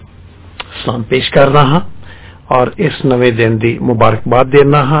सलाम पेश करना हाँ और इस नवे दिन की मुबारकबाद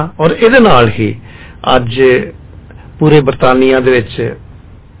देना हाँ और इहदे नाल ही अज पूरे बरतानिया दे विच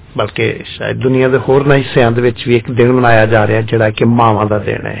बल्कि शायद दुनिया के होरना हिस्सों भी एक दिन मनाया जा रहा है जिहड़ा कि मावां दा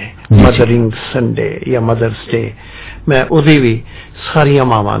दिन है, मदरिंग संडे या मदर्स डे। मैं उहदी भी सारिया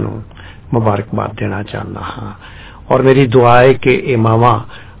मावां नूं मुबारकबाद देना चाहता हाँ और मेरी दुआ है कि ये मावां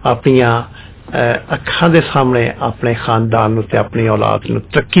अपनियां अखां दे सामने अपने खानदान नूं ते अपनी औलाद नूं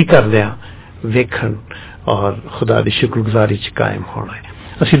तरक्की करदिआं वेखण और खुदा दी शुक्रगुजारी च कायम होना है।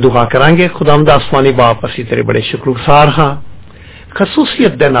 असीं दुआ करांगे। खुदावंद आसमानी बाप, असीं तेरे बड़े शुक्रगुजार हाँ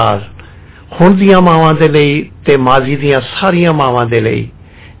खसूसीयत दे नाल हुण दीआं मावां दे लई ते माजी दीआं सारियां मावां दे लई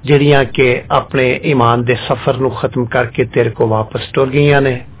जिहड़ियां कि अपने ईमान दे सफर नूं खत्म करके तेरे को वापस टुर गईयां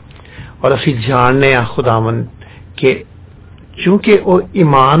ने और असीं जाणने आ खुदावंद कि क्योंकि वो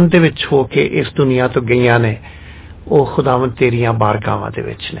ईमान दे विच हो के इस दुनिया तो गईयां ने वो खुदावंद तेरियां बारगाहां दे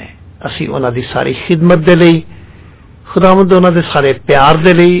विच ने। असीं उन्हां दी सारी खिदमत दे लई खुदावंद उन्हां दे सारे प्यार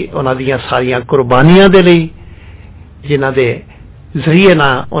दे लई उन्हां दीआं सारियां कुर्बानियां दे लई जिन्हां दे जरिए ना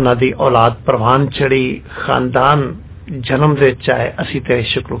उन्हां दी औलाद परवान चढ़ी खानदान जन्म दे चाहे असी तेरे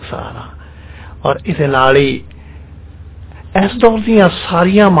शुक्रगुजार हाँ और इहदे नाल ही इस दौर दीआं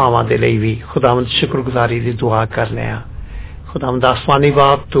सारियां मावां दे लई भी खुदावंद शुक्रगुजारी दी दुआ करने आ। खुदावंद आसमानी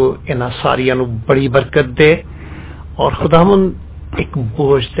बाप तू इन्हां सारियां नूं बड़ी बरकत दे और खुदावंद एक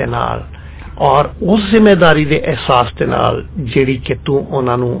बोझ दे नाल और उस जिम्मेदारी दे एहसास दे नाल जिहड़ी कि तू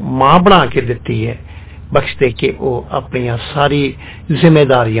उन्हां नूं मां बना के दित्ती है बख्श दे के वो अपनी सारी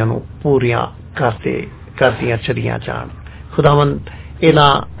जिम्मेदारियां नूं पूरियां करदियां चलियां जान। खुदावंद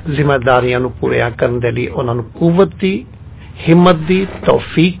इन्हां जिम्मेदारियां नूं पूरियां करन दे लई उन्हां नूं कुव्वत दी, हिम्मत दी,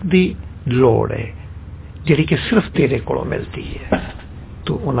 तौफीक दी लोड़ है जिहड़ी कि सिर्फ तेरे कोलों मिलती है।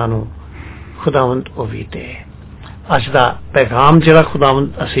 तू उन्हां नूं खुदावंद ओ वी दे। अज दा पैगाम जिहड़ा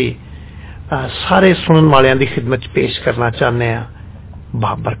खुदावंद असी सारे सुनन वालियां दी खिदमत पेश करना चाहते हैं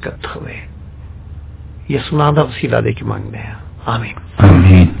बाबरकत होवे। यसू नाम दा वसीला दे के मांगते हैं, आमीन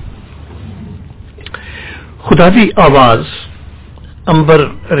आमीन। खुदा दी आवाज अंबर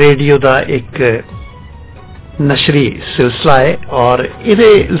रेडियो दा एक नशरी सिलसिला है और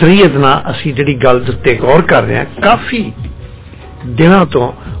इहदे जरिए ना असी जिहड़ी गल उत्ते गौर कर रहे हैं काफी दिनों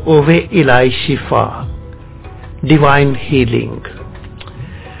तो ओवे इलाही शिफा, डिवाइन हीलिंग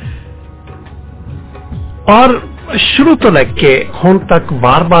और शुरू तो लैके हुण तक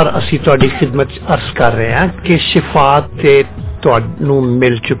बार बार असी तुहाडी खिदमत अर्ज कर रहे हैं कि शिफा ते तुहानू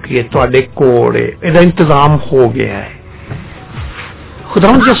मिल चुकी है, तुहाडे कोल है, इहदा इंतजाम हो गया है।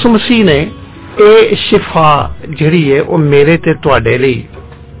 खुदावंद यसू मसीह ने ये शिफा जिहड़ी है वो मेरे ते तुहाडे लई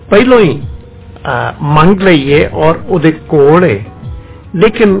पहलों ही मंग लई है और उहदे कोल है,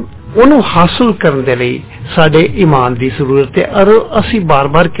 लेकिन उहनू हासिल करने दे लई साडे ईमान दी जरूरत है। और असी बार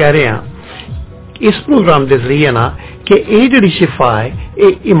बार कह रहे हैं इस प्रोग्राम के जरिए ना कि ये जिहड़ी शिफा है ये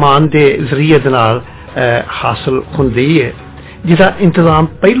ईमान के जरिए दे नाल हासिल हुंदी है जिसका इंतजाम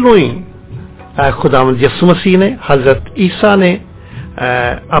पहलों ही खुदावंद यसू मसीह ने, हजरत ईसा ने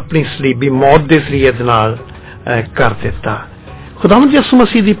अपनी सलीबी मौत के जरिए दे नाल कर दिता। खुदावंद यसू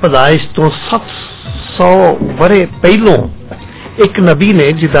मसीह की पैदाइश तो 700 वरे पहलों एक नबी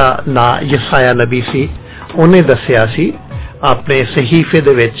ने जिसका नाम यसाया नबी सी उन्हें दसिया सी अपने सहीफे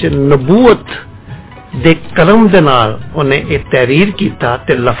दे विच नबूवत दे कलम दे नाल उन्हें एक तहरीर कीता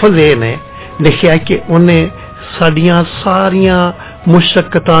ते लफज ये ने लिखिया कि उन्हें साडियां सारियां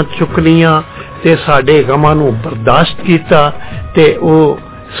मुशक्कतां चुक लियां ते साडे गमां नूं बर्दाश्त कीता ते ओ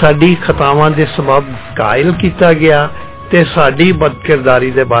साडी खतावां दे सबब कायल कीता गया ते साडी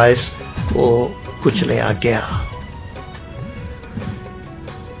बदकिरदारी दे बायस ओ कुचलिया गया।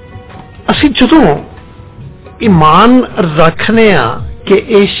 असी जदों ईमान रखने आ कि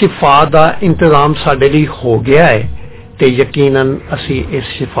इस शिफा का इंतजाम साडे लई हो गया है ते यकीनन असी इस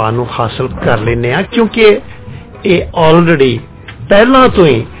शिफा नूं हासिल कर लेने आ क्योंकि ये ऑलरेडी पहला तो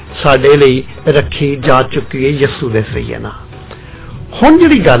ही साडे लई रखी जा चुकी है यसू दे जरिए ना। हुण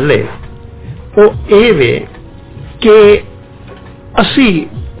जिहड़ी गल है वो ये वे कि असी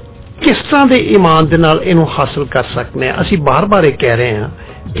किस तरह के ईमान दे नाल इहनूं हासिल कर सकते हैं। असी बार बार ये कह रहे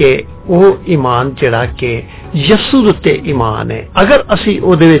हैं कि वो ईमान जिहड़ा कि यसू उत्ते ईमान है, अगर असी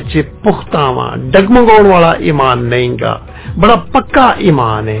उहदे विच पुख्ता वां डगमगाउण वाला ईमान नहीं गा, बड़ा पक्का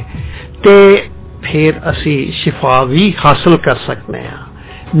ईमान है ते फिर असी शिफा भी हासिल कर सकते हैं।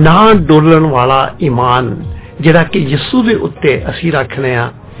 ना डोलण वाला ईमान जिहड़ा कि यसू दे उत्ते असी रखने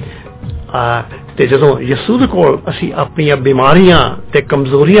ते जदों यसू दे कोल असी अपनी बीमारियां ते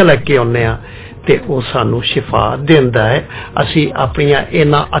कमजोरियां लैके आउने आ ਤੇ ਉਹ ਸਾਨੂੰ ਸ਼ਿਫਾ ਦਿੰਦਾ ਹੈ। ਅਸੀਂ ਆਪਣੀਆਂ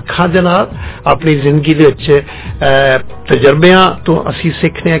ਇਹਨਾਂ ਅੱਖਾਂ ਦੇ ਨਾਲ ਆਪਣੀ ਜ਼ਿੰਦਗੀ ਦੇ ਵਿੱਚ ਤਜਰਬਿਆਂ ਤੋਂ ਅਸੀਂ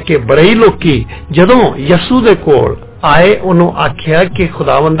ਸਿੱਖਦੇ ਹਾਂ ਕਿ ਬੜੇ ਹੀ ਲੋਕੀ ਜਦੋਂ ਯਸੂ ਦੇ ਕੋਲ ਆਏ ਉਹਨੂੰ ਆਖਿਆ ਕਿ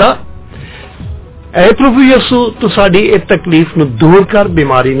ਖੁਦਾਵੰਦਾ ਐ ਪ੍ਰਭੂ ਯਸੂ ਤੂੰ ਸਾਡੀ ਇਹ ਤਕਲੀਫ ਨੂੰ ਦੂਰ ਕਰ,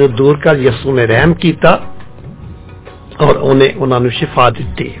 ਬਿਮਾਰੀ ਨੂੰ ਦੂਰ ਕਰ। ਯਸੂ ਨੇ ਰਹਿਮ ਕੀਤਾ ਔਰ ਉਹਨੇ ਉਹਨਾਂ ਨੂੰ ਸ਼ਿਫਾ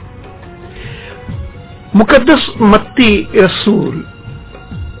ਦਿੱਤੀ। ਮੁਕੱਦਸ ਮੱਤੀ ਰਸੂਲ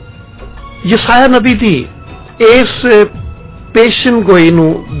ਯਸਾਇਆ ਨਬੀ ਦੀ ਇਸ ਪੇਸ਼ਨ ਗੋਈ ਨੂੰ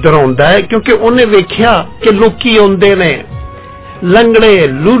ਦੁਹਰਾਉਂਦਾ ਹੈ ਕਿਉਂਕਿ ਉਹਨੇ ਵੇਖਿਆ ਕਿ ਲੋਕੀ ਆਉਂਦੇ ਨੇ ਲੰਗੜੇ,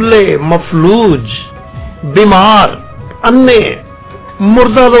 ਲੂਲੇ, ਮਫਲੂਜ, ਬਿਮਾਰ, ਅੰਨੇ,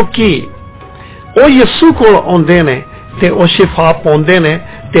 ਮੁਰਦਾ ਲੋਕੀ ਉਹ ਯਸੂ ਕੋਲ ਆਉਂਦੇ ਨੇ ਤੇ ਉਹ ਸ਼ਿਫਾ ਪਾਉਂਦੇ ਨੇ।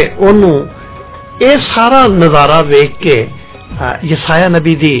 ਤੇ ਉਹਨੂੰ ਇਹ ਸਾਰਾ ਨਜ਼ਾਰਾ ਵੇਖ ਕੇ ਯਸਾਇਆ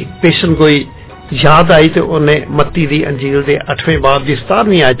ਨਬੀ ਦੀ ਪੇਸ਼ਨ ਗੋਈ ਯਾਦ ਆਈ ਤੇ ਉਹਨੇ ਮੱਤੀ ਦੀ ਅੰਜੀਲ ਦੇ 8ਵੇਂ ਬਾਬ ਦੀ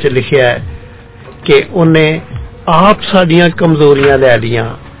 17ਵੀਂ ਆਇਤ 'ਚ ਲਿਖਿਆ ਹੈ ਕਿ ਉਹਨੇ ਆਪ ਸਾਡੀਆਂ ਕਮਜ਼ੋਰੀਆਂ ਲੈ ਲੀਆਂ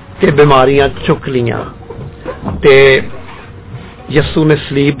ਤੇ ਬਿਮਾਰੀਆਂ ਚੁੱਕ ਲੀਆਂ ਤੇ ਯਸੂ ਨੇ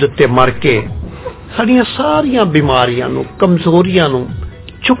ਸਲੀਬ ਦੇ ਉੱਤੇ ਮਰ ਕੇ ਸਾਡੀਆਂ ਸਾਰੀਆਂ ਬਿਮਾਰੀਆਂ ਨੂੰ, ਕਮਜ਼ੋਰੀਆਂ ਨੂੰ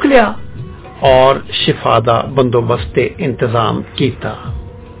ਚੁੱਕ ਲਿਆ ਔਰ ਸ਼ਿਫਾ ਦਾ ਬੰਦੋਬਸਤ ਤੇ ਇੰਤਜ਼ਾਮ ਕੀਤਾ।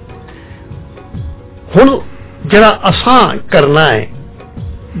 ਹੁਣ ਜਿਹੜਾ ਅਸਾਂ ਕਰਨਾ ਹੈ,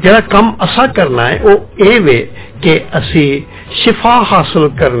 ਜਿਹੜਾ ਕੰਮ ਅਸਾਂ ਕਰਨਾ ਹੈ ਉਹ ਇਹ ਵੇ ਕਿ ਅਸੀਂ ਸ਼ਿਫਾ ਹਾਸਲ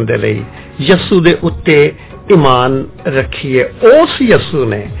ਕਰਨ ਦੇ ਲਈ ਯਸੂ ਦੇ ਉੱਤੇ ਈਮਾਨ ਰੱਖੀਏ। ਉਸ ਯਸੂ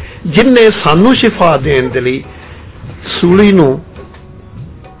ਨੇ ਜਿਨਨੇ ਸਾਨੂੰ ਸ਼ਿਫਾ ਦੇਣ ਦੇ ਲਈ ਸੂਲੀ ਨੂੰ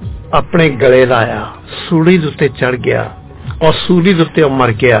ਆਪਣੇ ਗਲੇ ਲਾਇਆ, ਸੂਲੀ ਦੇ ਉੱਤੇ ਚੜ ਗਿਆ ਔਰ ਸੂਲੀ ਦੇ ਉੱਤੇ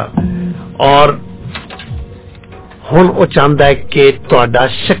ਮਰ ਗਿਆ। ਔਰ ਹੁਣ ਉਹ ਚਾਹੁੰਦਾ ਹੈ ਕਿ ਤੁਹਾਡਾ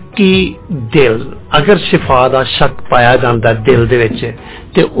ਸ਼ੱਕੀ ਦਿਲ, ਅਗਰ ਸ਼ਿਫਾ ਦਾ ਸ਼ੱਕ ਪਾਇਆ ਜਾਂਦਾ ਦਿਲ ਦੇ ਵਿੱਚ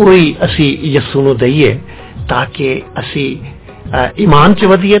ਤੇ ਉਹੀ ਅਸੀਂ ਯਸੂ ਨੂੰ ਦਈਏ ਤਾਂ ਕਿ ਅਸੀਂ ਈਮਾਨ 'ਚ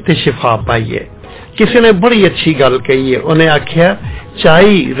ਵਧੀਏ ਤੇ ਸ਼ਿਫਾ ਪਾਈਏ। ਕਿਸੇ ਨੇ ਬੜੀ ਅੱਛੀ ਗੱਲ ਕਹੀ ਹੈ, ਉਹਨੇ ਆਖਿਆ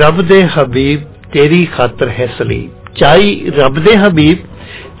ਚਾਹੀ ਰੱਬ ਦੇ ਹਬੀਬ ਤੇਰੀ ਖਾਤਰ ਹੈ ਸਲੀਬ, ਚਾਹੀ ਰੱਬ ਦੇ ਹਬੀਬ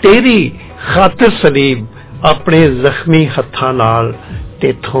ਤੇਰੀ ਖਾਤਰ ਸਲੀਬ, ਆਪਣੇ ਜ਼ਖਮੀ ਹੱਥਾਂ ਨਾਲ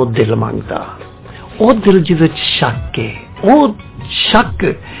ਤੇਥੋਂ ਦਿਲ ਮੰਗਦਾ। ਉਹ ਦਿਲ ਜਿਹਦੇ ਵਿੱਚ ਸ਼ੱਕ ਹੈ, ਉਹ ਸ਼ੱਕ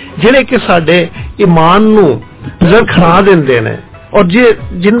ਜਿਹੜੇ ਕਿ ਸਾਡੇ ਈਮਾਨ ਨੂੰ ਰਖੜਾ ਦਿੰਦੇ ਨੇ ਔਰ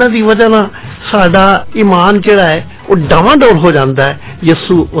ਜਿਨ੍ਹਾਂ ਦੀ ਵਜ੍ਹਾ ਨਾਲ ਸਾਡਾ ਈਮਾਨ ਜਿਹੜਾ ਹੈ ਉਹ ਡਾਵਾਂਡੋਲ ਹੋ ਜਾਂਦਾ ਹੈ,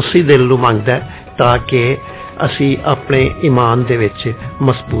 ਯਸੂ ਉਸੇ ਦਿਲ ਨੂੰ ਮੰਗਦਾ ਹੈ ਤਾਂ ਕਿ ਅਸੀਂ ਆਪਣੇ ਈਮਾਨ ਦੇ ਵਿੱਚ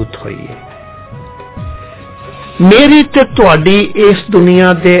ਮਜ਼ਬੂਤ ਹੋਈਏ। ਮੇਰੀ ਤੇ ਤੁਹਾਡੀ ਇਸ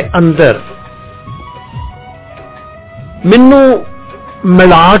ਦੁਨੀਆ ਦੇ ਅੰਦਰ ਮੈਨੂੰ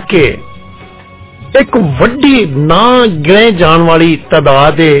ਮਿਲਾ ਕੇ ਇੱਕ ਵੱਡੀ ਨਾ ਗਿਣੇ ਜਾਣ ਵਾਲੀ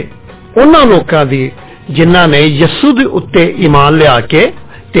ਤਾਦਾਦ ਹੈ ਉਹਨਾਂ ਲੋਕਾਂ ਦੀ ਜਿਨ੍ਹਾਂ ਨੇ ਯਸੂ ਦੇ ਉੱਤੇ ਈਮਾਨ ਲਿਆ ਕੇ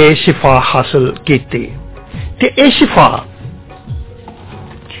ਤੇ ਸ਼ਿਫਾ ਹਾਸਲ ਕੀਤੀ। ਤੇ ਇਹ ਸ਼ਿਫਾ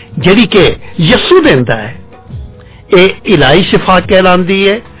ਜਿਹੜੀ ਕਿ ਯਸੂ ਦਿੰਦਾ ਹੈ ਇਹ ਇਲਾਹੀ ਸ਼ਿਫਾ ਕਹਿਲਾਂਦੀ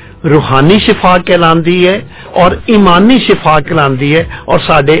ਹੈ, रूहानी शिफा कहलांदी है और ईमानी शिफा कहलांदी है। और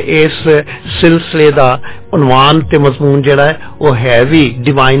साडे इस सिलसिले दा उन्वान ते मजमून जिहड़ा है वो है भी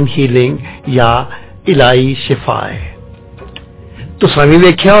डिवाइन हीलिंग या इलाही शिफा है। तुसां भी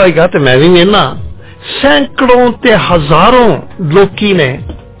वेख्या होएगा ते मैं भी वेखना सैकड़ों ते हजारों लोकी ने,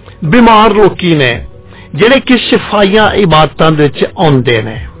 बीमार लोकी ने जिहड़े कि शिफाइयां इबादतां दे विच आउंदे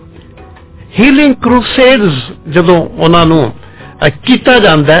ने। हीलिंग क्रूसेड्स जदों उन्हां नूं किया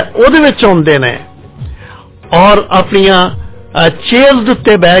जाता है ਉਹਦੇ ਵਿੱਚ ਆਉਂਦੇ ਨੇ ਔਰ ਆਪਣੀਆਂ ਚੇਅਰਸ ਦੇ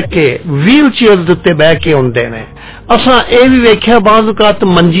ਉੱਤੇ ਬਹਿ ਕੇ, ਵੀਲ ਚੇਅਰਸ ਦੇ ਉੱਤੇ ਬਹਿ ਕੇ ਆਉਂਦੇ ਨੇ। ਅਸਾਂ ਇਹ ਵੀ ਵੇਖਿਆ ਬਾਜ਼ ਔਕਾਤ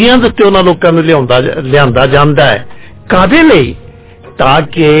ਮੰਜੀਆਂ ਦੇ ਉੱਤੇ ਉਹਨਾਂ ਲੋਕਾਂ ਨੂੰ ਲਿਆਂਦਾ ਜਾਂਦਾ ਹੈ। ਕਾਹਦੇ ਲਈ? ਤਾਂ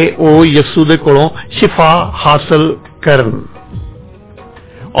ਕਿ ਉਹ ਯਸੂ ਦੇ ਕੋਲੋਂ ਸ਼ਿਫਾ ਹਾਸਲ ਕਰਨ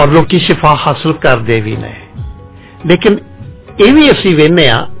ਔਰ ਲੋਕੀ ਸ਼ਿਫਾ ਹਾਸਲ ਕਰਦੇ ਵੀ ਨੇ। ਲੇਕਿਨ ਇਹ ਵੀ ਅਸੀਂ ਵੇਖਦੇ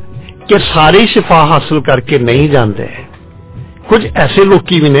ਹਾਂ ਕਿ ਸਾਰੇ ਸ਼ਿਫਾ ਹਾਸਲ ਕਰਕੇ ਨਹੀਂ ਜਾਂਦੇ। ਕੁਝ ਐਸੇ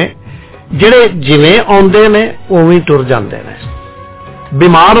ਲੋਕੀ ਵੀ ਨੇ ਜਿਹੜੇ ਜਿਵੇਂ ਆਉਂਦੇ ਨੇ ਉਵੇਂ ਟੁਰ ਜਾਂਦੇ ਨੇ,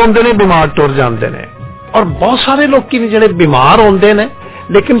 ਬਿਮਾਰ ਹੁੰਦੇ ਨੇ ਬਿਮਾਰ ਟੁਰ ਜਾਂਦੇ ਨੇ। ਔਰ ਬਹੁਤ ਸਾਰੇ ਲੋਕੀ ਨੇ ਜਿਹੜੇ ਬਿਮਾਰ ਹੁੰਦੇ ਨੇ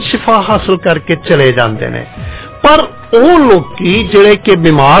ਲੇਕਿਨ ਸ਼ਿਫਾ ਹਾਸਲ ਕਰਕੇ ਚਲੇ ਜਾਂਦੇ ਨੇ। ਪਰ ਉਹ ਲੋਕੀ ਜਿਹੜੇ ਕਿ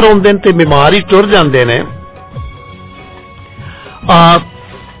ਬਿਮਾਰ ਹੁੰਦੇ ਨੇ ਤੇ ਬਿਮਾਰ ਹੀ ਟੁਰ ਜਾਂਦੇ ਨੇ,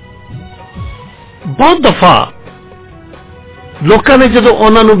 ਬਹੁਤ ਦਫਾ ਲੋਕਾਂ ਨੇ ਜਦੋਂ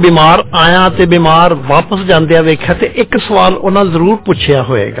ਉਹਨਾਂ ਨੂੰ ਬਿਮਾਰ ਆਇਆ ਤੇ ਬਿਮਾਰ ਵਾਪਸ ਜਾਂਦਿਆਂ ਵੇਖਿਆ ਤੇ ਇੱਕ ਸਵਾਲ ਉਹਨਾਂ ਜ਼ਰੂਰ ਪੁੱਛਿਆ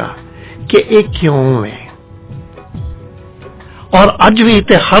ਹੋਏਗਾ ਕਿ ਇਹ ਕਿਉਂ ਹੈ। ਔਰ ਅੱਜ ਵੀ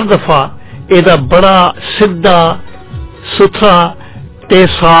ਤੇ ਹਰ ਦਫਾ ਇਹਦਾ ਬੜਾ ਸਿੱਧਾ ਸੁਥਰਾ ਤੇ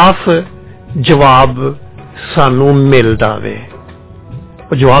ਸਾਫ਼ ਜਵਾਬ ਸਾਨੂੰ ਮਿਲਦਾ ਵੇ।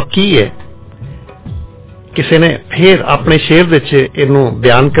 ਉਹ ਜਵਾਬ ਕੀ ਹੈ? ਕਿਸੇ ਨੇ ਫਿਰ ਆਪਣੇ ਸ਼ੇਰ ਵਿੱਚ ਇਹਨੂੰ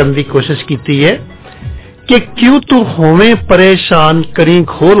ਬਿਆਨ ਕਰਨ ਦੀ ਕੋਸ਼ਿਸ਼ ਕੀਤੀ ਹੈ कि क्यों तू होवे परेशान करी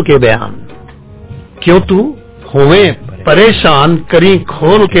खोल के बयान। क्यों तू होवें परेशान, करी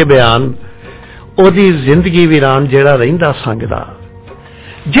खोल के बयान, ओदी जिंदगी वीरान जेड़ा रहिंदा संगदा।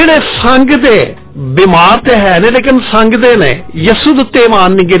 जेड़े संगदे बीमार ते है ने लेकिन संगदे ने यसू दे उत्ते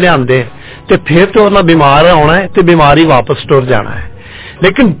ईमान नहीं लिआंदे ते फिर तो उन्हां बीमार होना है ते बीमारी वापस टुर जाना है।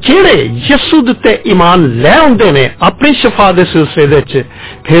 लेकिन जेड़े यसू दे उत्ते ईमान लै आउंदे ने अपनी शफा दे सिलसिले विच,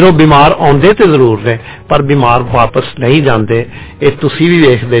 फिर वो बीमार आउंदे ते जरूर ने पर बीमार वापस नहीं जांदे। ये तुसीं भी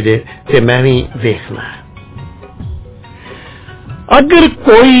वेखदे जे ते मैं भी वेखना है। अगर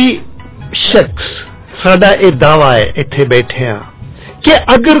कोई शख्स, साडा ये दावा है इत्थे बैठे हां कि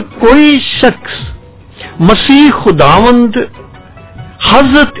अगर कोई शख्स मसीह खुदावंद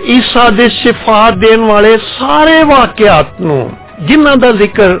हजरत ईसा दे शिफा देने वाले सारे वाकयात नूं जिन्हां दा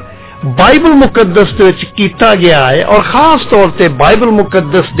जिक्र बाइबल मुकद्दस दे विच कीता गया है और खास तौर ते बाइबल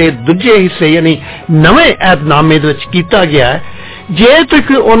मुकद्दस दे दूजे हिस्से यानी नवे ऐहदनामे दे विच कीता गया है, जे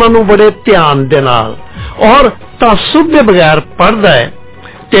तक उन्हां नूं बड़े ध्यान दे नाल और तासुब दे बगैर पढ़दा है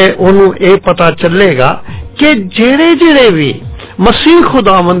ते उन्होंने ये पता चलेगा कि जेड़े जेड़े भी मसीह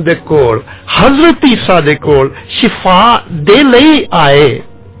खुदावंद दे कोल हजरत ईसा दे कोल शिफा दे लई आए,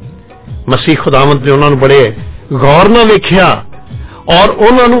 मसीह खुदावंद ने उन्होंने बड़े गौर नाल वेखिया और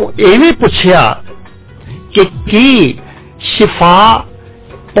उन्होंने ये भी पूछया कि की शिफा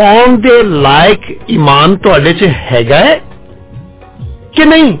पाउण दे लायक ईमान तुहाडे च हैगा है कि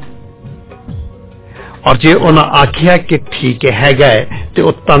नहीं। और जे उन्हें आखिया कि ठीक है गए तो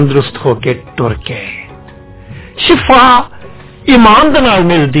वह तंदुरुस्त होके टुर गए। शिफा ईमान दे नाल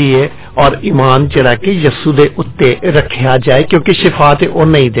मिलदी है और ईमान जिहड़ा कि यसू दे उत्ते रखिया जाए, क्योंकि शिफा ते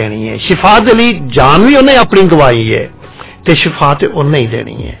उन्हें ही देनी है। शिफा दे लई जान भी उन्हें अपनी गवाई है ते शिफा ते उन्हें ही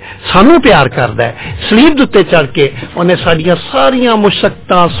देनी है। सानू प्यार करदा है, सलीब दे उत्ते चढ़ के उन्हें साडियां सारियां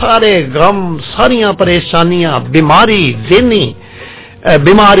मुशक्कतां, सारे गम, सारियां परेशानियां, बीमारी, ज़हनी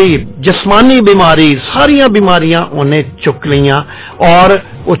बीमारी, जिस्मानी बीमारी, सारियां बीमारियां उन्हें चुक लियां और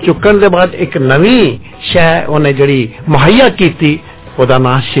वो चुकन के बाद एक नवी शय उन्हें जड़ी मुहैया की, ओदा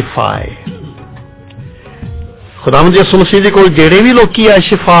नाम शिफा है। खुदावंद यसू मसीह दे कोल जेड़े भी लोकी आए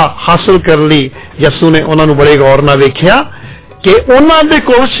शिफा हासिल कर ली, यसू ने उन्होंने बड़े गौर नाल वेखिया कि उन्हां दे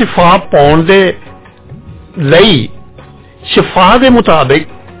कोल शिफा पाउण दे लई शिफा दे मुताबिक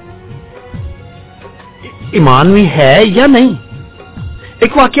ईमान भी है या नहीं।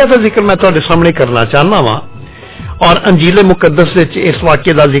 एक वाक्य का जिक्र मैं तुहाडे सामने करना चाहना वा और अंजीले मुकद्दस विच इस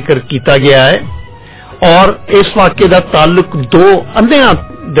वाक्य का जिक्र किया गया है और इस वाक्य का ताल्लुक दो अंधियां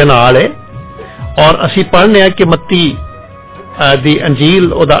दे नाल है। और असी पढ़ने कि मत्ती दी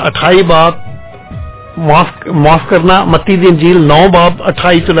अंजील ओदा 28 बाब माफ करना मत्ती दी अंजील 9 बाब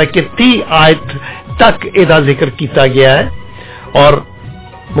 28 तो लेकर 30 आयत तक इहदा जिक्र किया गया है। और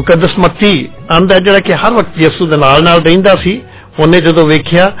मुकद्दस मत्ती आंदा जिहड़ा कि हर वक्त यसू दे नाल नाल रहिंदा सी, उन्हें जो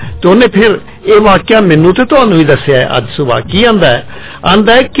वेख्या तो उन्हें फिर ये वाक्य मैनू तो तुहानू ही दस्या है अज सुबह। की आंदा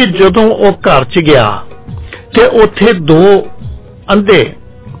है कि जदों वो घर च गया ते उथे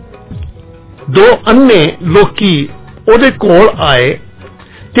दो अन्ने लोकी ओदे कोल आए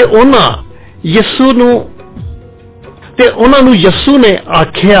ते उन्हां यसू ने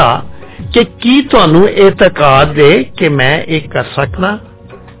आख्या कि की तुहानू एतकाद है कि मैं ये कर सकना,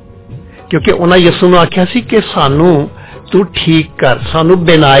 क्योंकि उन्हें यसू ने आख्या सी कि सानू तू ठीक कर, सानू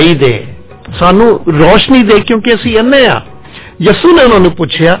बिनाई दे, सानू रोशनी दे, क्योंकि असी अन्ने आ। यसू ने उन्होंने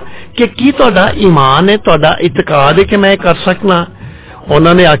पूछया कि की तुहाडा ईमान है, तुहाडा इतकाद है कि मैं कर सकना।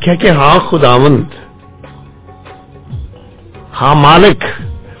 उन्होंने आख्या कि हाँ खुदावंद, हाँ मालिक,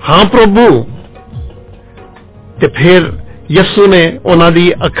 हाँ प्रभु। ते फिर यसू ने उन्हां दी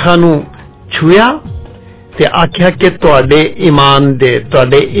अखां नू छुया ते आख्या कि तुहाडे ईमान दे,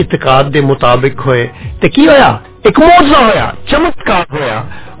 तुहाडे इतकाद दे मुताबिक होए। ते की होया? एक मौजज़ा होया, चमत्कार होया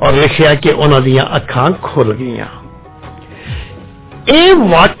और लिखिया कि उन्हां दीयां अखां खुल गईयां। ये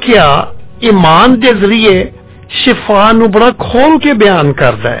वाक्या ईमान के जरिए शिफा नू बड़ा खोल के बयान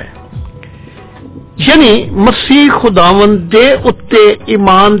करता है, यानी मसीह खुदावंद दे उत्ते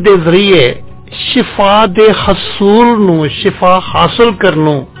ईमान के जरिए शिफा दे हसूल नू, शिफा हासिल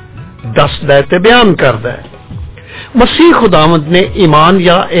करनू दसदा है ते बयान करता है। मसीह खुदावंद ने ईमान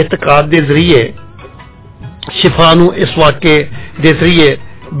या एतकाद के जरिए शिफा नू इस वाक्य के जरिए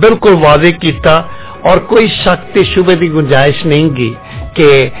बिल्कुल वाज़े किया और कोई शक ते शुबे की गुंजाइश नहीं गी कि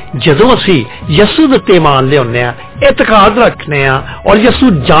जदों असी यसू दे उत्ते ईमान लियाउने आ, एतकाद रखने आ और यसू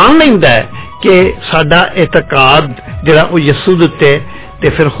जान लैंदा है कि साडा एतकाद जिहड़ा वो यसू दे उत्ते, ते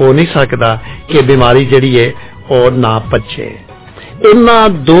फिर हो नहीं सकता कि बीमारी जिहड़ी है वो ना भजे। इन्हां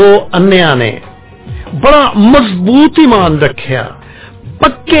दो अन्नियां ने बड़ा मजबूत ईमान रखिया,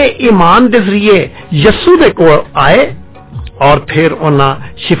 पक्के ईमान के जरिए यसू दे कोल आए اور پھر انہاں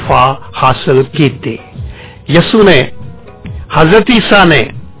شفا حاصل کی. یسو نے حضرت عیسیٰ نے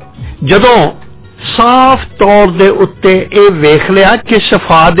جدوں صاف طور دے اتے اے ویکھ لیا کہ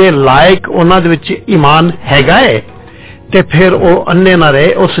شفا دے لائق انہاں دے وچ ایمان ہیگا ہے تے پھر او انے نہ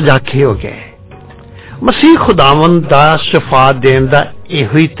رہے، او سجاکھے ہو گئے. مسیح خداوند دا شفا دین دا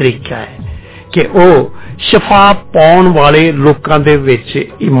ایہی طریقہ ہے کہ او شفا پاؤن والے لوکاں دے وچ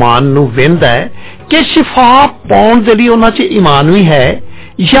ایمان نو ویندا ہے کہ شفا پاؤن دے لئی انہاں چ ایمان بھی ہے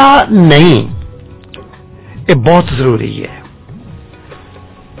یا نہیں. یہ بہت ضروری ہے.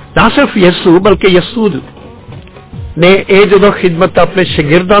 نہ صرف یسوع بلکہ یسوع نے یہ جدو خدمت اپنے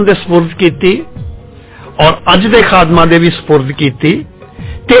شاگرداں دے سپرد کیتی اور اج دے خادماں دے بھی سپرد کیتی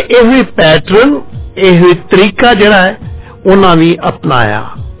تے یہ پیٹرن یہ طریقہ جڑا ہے انہاں بھی اپنایا.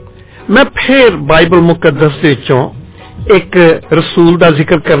 میں پھر بائبل مقدس وچوں ایک رسول دا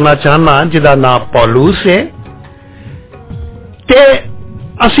ذکر کرنا چاہنا جدا نام پولوس ہے. تے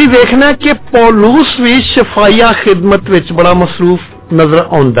اسی دیکھنا کہ پولوس بھی شفائیہ خدمت وچ بڑا مصروف نظر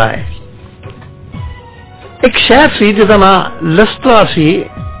آندا ہے. ایک شہر سی جدا نام لسٹرا سی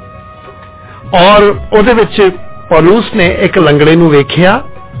اور او دے وچ پولوس نے ایک لنگڑے نو ویکھیا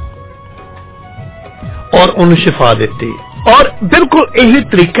اور انہوں شفا دیتی. اور بالکل یہی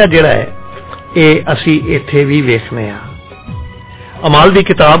طریقہ جڑا ہے اے اسی ایتھے بھی ویکھنے ہاں. اعمال دی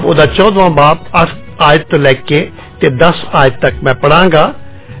کتاب او دا 14واں باب 8 آیت تو لے کے تے 10 آیت تک میں پڑھاں گا.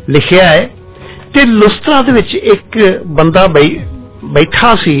 لکھیا ہے تے لسٹرا دے وچ ایک بندہ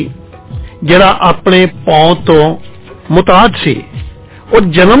بیٹھا سی جڑا اپنے پاؤں تو محتاج سی. او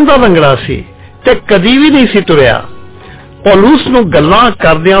جنم دا لنگڑا سی تے کدی بھی نہیں سی تریا. پولوس نو گلاں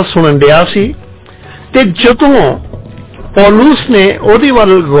کردیاں سنن ڈیا سی تے جدوں پولوس نے اودی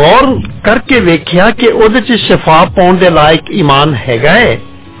ول غور کر کے ویکھیا کہ اودے چ شفا پاؤن دے لائق ایمان ہیگا ہے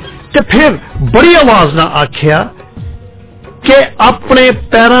تے پھر بڑی آواز نہ آکھیا کہ اپنے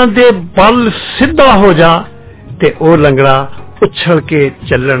پیراں دے بل سیدھا ہو جا تے او لنگڑا اچھل کے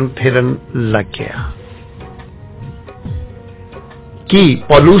چلن پھرن لگ گیا. کی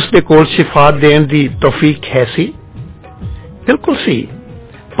پولوس دے کول شفا دین دی توفیق ہے سی؟ بالکل سی.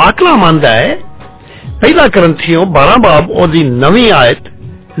 پاک کلام آندا ہے پہلا کرنتھیوں 12 باب او دی 9 آیت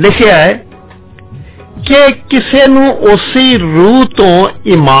لکھیا ہے کہ کسے نو اسی روح تو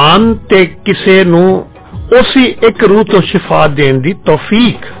ایمان تے کسے نو اسی ایک روح تو شفا دین دی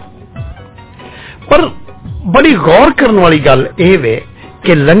توفیق. پر بڑی غور کرنے والی گل اے وے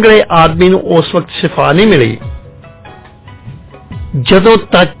کہ لنگڑے آدمی نو اس وقت شفا نہیں ملی جدوں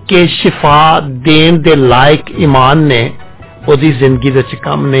تک کہ شفا دین دے لائق ایمان نے او دی زندگی دے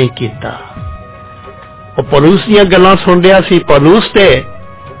کام نہیں کیتا. وہ پولوس دیاں گلاں سن رہا سی. پولوس تے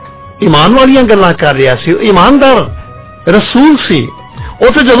ایمان والیاں گلاں کر رہا سی. ایماندار رسول سی. وہ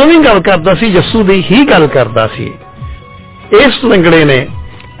تو جدوں بھی گل کرتا سی یسوع دی ہی گل کرتا سی. اس لنگڑے نے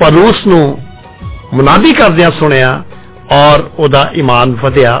پولوس نو منادی کردیا سنیا اور او دا ایمان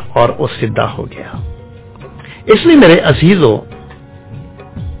ودیا اور وہ سیدھا ہو گیا. اس لیے میرے عزیزو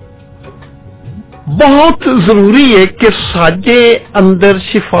بہت ضروری ہے کہ ساڈے اندر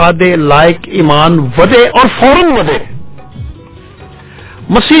شفا دے لائق ایمان ودے اور فوراً ودے.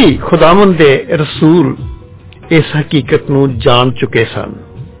 مسیح خداوند دے رسول اس حقیقت نو جان چکے سن.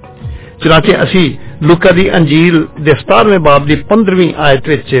 چنانچہ اسی لوکا دی انجیل دے 17ویں باب دی 15ویں آیت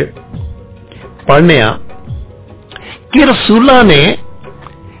وچ پڑھنے ہاں کہ رسولاں نے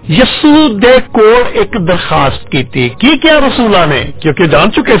یسوع دے کول ایک درخواست کی تھی. کی کیا رسولاں نے؟ کیونکہ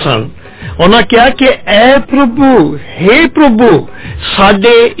جان چکے سن. انہاں کہا کہ اے پربھو، ہے پربھو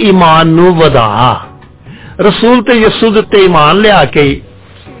ساڈے ایمان نو ودا. رسول تے یسوع تے ایمان لیا کے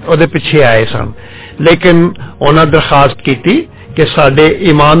او دے پیچھے آئے سن، لیکن انہاں درخواست کی تھی کہ ساڈے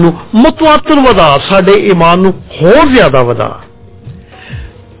ایمان نو متواتر ودا، ساڈے ایمان نو ہور زیادہ ودا.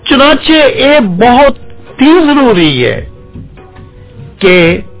 چنانچہ اے بہت ہی ضروری ہے کہ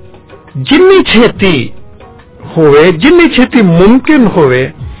جنی چھیتی ہوئے، جنی چھیتی ممکن ہوئے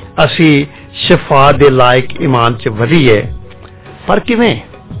اسی شفا دے لائق ایمان چ ودیے. پر کیویں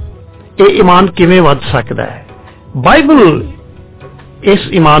اے ایمان کیویں ود سکدا ہے؟ بائبل اس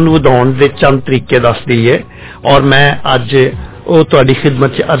ایمان وداؤن دے چند طریقے دسدی ہے اور میں اج او تہاڈی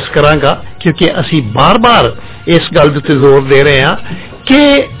خدمت چ عرض کراں گا، کیونکہ اسی بار بار اس گل تے زور دے رہے ہاں کہ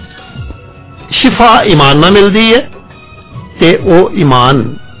شفا ایمان نہ ملدی ہے تے او ایمان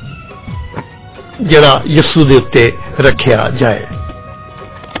جڑا یسوع دے اتے رکھیا جائے.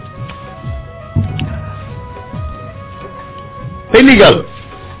 پہلی گل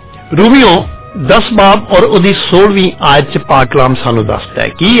رومیوں 10 باب اور ادی 16ویں آیت چ پاک کلام سانو دستا ہے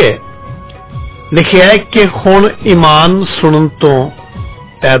کی ہے. لکھیا ہے کہ ہن ایمان سنن تو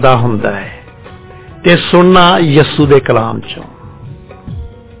پیدا ہوندا ہے ते सुनना यसू दे कलाम चों।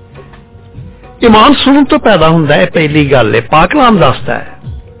 ईमान सुनन तो पैदा हुंदा है, पहली गल है। पाक कलाम दसदा है,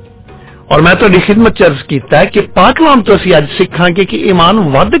 और मैं तुहाडी खिदमत च अर्ज कीता है कि पाक कलाम तो असीं अज सिखांगे कि ईमान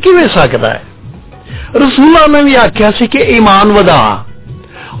वध किवें सकदा है। रसूलां ने भी आख्या सी कि ईमान वधा,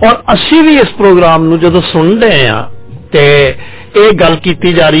 और असीं भी इस प्रोग्राम नूं जदों सुन रहे हां ते ये गल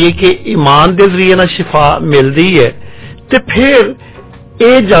कीती जा रही है कि ईमान दे जरिए ना शिफा मिलदी है, ते फिर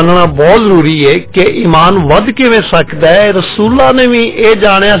ये जानना बहुत जरूरी है कि ईमान वध किवें सकदा है। रसूलां ने भी ये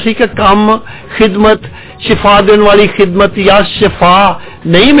जानिया सी कि काम खिदमत शिफा देने वाली खिदमत या शिफा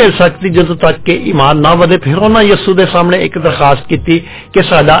नहीं मिल सकती जदों तक कि ईमान ना वधे। फिर उन्होंने यसू दे सामने एक दरखास्त की कि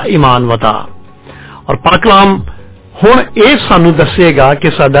साडा ईमान वधा, और पाक कलाम हुण ये सानू दसेगा कि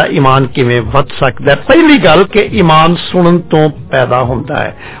साडा ईमान किवें वध सकदा है। पहली गल कि ईमान सुनन तो पैदा हुंदा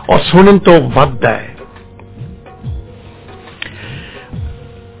है और सुनन तो वधदा है।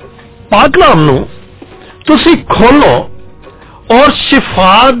 पाक कलाम नूं तुसीं खोलो और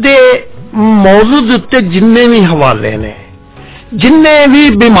शिफा दे मौजूद उत्ते जिन्ने भी हवाले ने, जिन्ने भी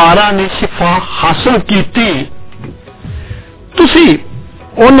बीमारां ने शिफा हासिल कीती, तुसीं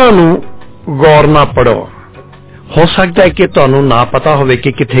उन्हां नूं गौर ना पढ़ो। हो सकता है कि तुहानूं ना पता होवे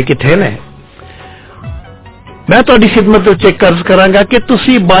कि किथे किथे ने। मैं तुहाडी खिदमत विच एक अर्ज करांगा कि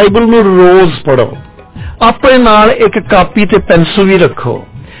तुसीं बाइबल नूं रोज पढ़ो, अपने नाल एक कापी ते पेंसिल भी रखो।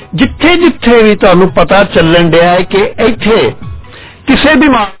 जिथे जिथे भी तुहानूं पता चलन दिया है कि इत्थे किसे भी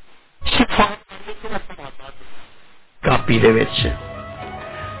शिफा कापी दे विच,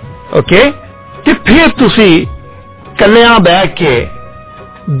 ओके, ते फिर तुसीं कल्लियां बैठ के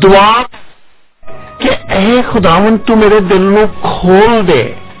दुआ कि ऐ खुदावन तू मेरे दिल नूं खोल दे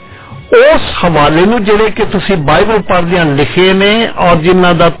उस हवाले नूं जिहड़े कि तुसीं बाइबल पढ़दियां लिखे ने और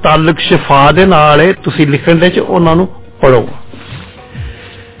जिन्हां दा ताल्लुक शिफा दे नाल है। तुसीं लिखण दे च उन्हां नूं पढ़ो।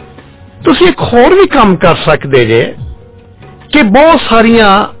 तुसीं एक होर भी काम कर सकदे जे कि बहुत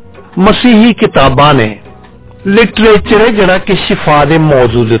सारियां मसीही किताबां ने, लिटरेचर है जिहड़ा कि शिफा दे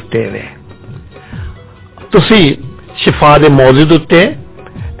मौजूद उत्ते ने। तुसीं शिफा दे मौजूद उत्ते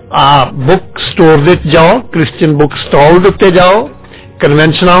बुक स्टोर विच जाओ, क्रिश्चियन बुक स्टॉल उत्ते जाओ,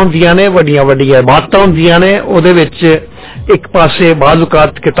 कन्वेंशनां हुंदियां ने, वड्डियां वड्डियां इबादतां हुंदियां ने, उहदे विच एक पासे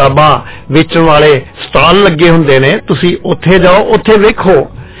बाज़-औक़ात किताबां वेचण वाले स्टॉल लगे हुंदे ने। तुसीं उत्थे जाओ, उत्थे वेखो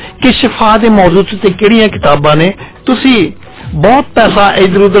कि शिफा दे मौजूद ते किहड़ियां किताबां ने। तुसीं बहुत पैसा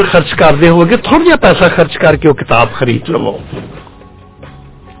इधर उधर खर्च करदे होगे, थोड़ा जिहा पैसा खर्च करके वो किताब खरीद लवो।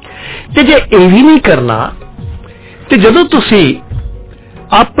 ते जे ये भी नहीं करना ते जदों तुसीं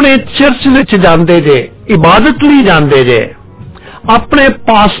अपने चर्च विच जांदे जे, इबादत लई जांदे जे, अपने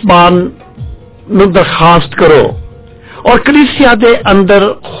पासबान नूं दरखास्त करो, और कलीसिया दे अंदर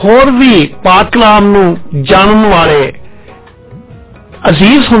होर भी पाक कलाम नूं जानन वाले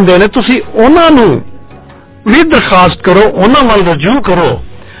अजीज हुंदे ने, तुसीं उन्हां नूं भी दरखास्त करो, उन्हां वाल रजू करो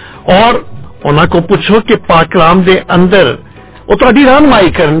और उन्हां को पूछो कि पाक कलाम दे अंदर वो तुहाडी रहनुमाई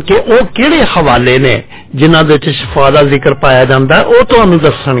करन कि वो किहड़े हवाले ने जिन्हां दे विच शिफा दा जिक्र पाया जांदा है, वो तुहानूं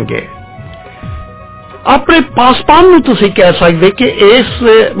दस्सणगे। अपने पासबान नूं तुसीं कह सकदे कि इस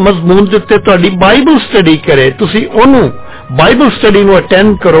मजमून दे उत्ते तुहाडी बाइबल स्टडी करे, तुसीं ओनूं बाइबल स्टडी नूं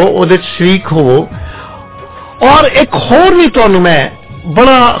अटेंड करो, उहदे च शरीक होवो। और एक होर भी तुहानूं मैं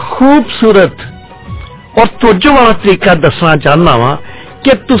बड़ा खूबसूरत और तवज्जो वाला तरीका दसना चाहना वा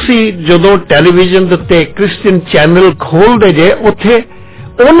कि तुसीं जदों टेलीविजन दे उत्ते क्रिश्चियन चैनल खोलदे जे, उत्थे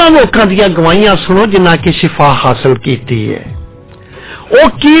उन्हां लोकां दीयां गवाहियां सुनो जिन्हां कि शिफा हासिल कीती है। वो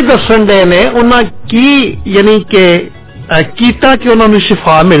की दसन दे ने, उन्हां की यानी कि कीता कि उन्हां नूं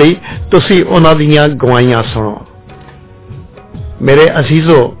शिफा मिली, तुसीं उन्हां दीयां गवाहियां सुनो। मेरे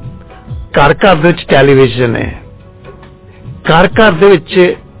अजीजो, घर घर दे विच टेलीविजन है, घर घर दे विच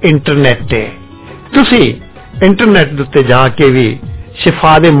इंटरनेट है। तुसीं इंटरनेट दे उत्ते जाके भी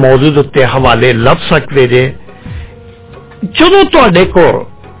शिफा दे मौजूद उत्ते हवाले लभ सकते जे। जदों तुहाडे कोल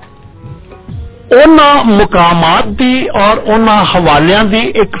उन्हां मुकामात दी और उन्हां हवालियां दी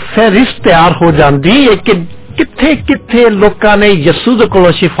एक फहरिस्त तैयार हो जाती है कि किथे किथे लोकां ने यसू दे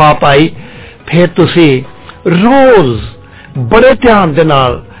कोलों शिफा पाई, फिर तुसीं रोज बड़े ध्यान दे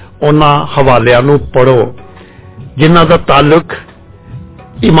नाल उन्हां हवालियां नूं पढ़ो जिन्हां दा ताल्लुक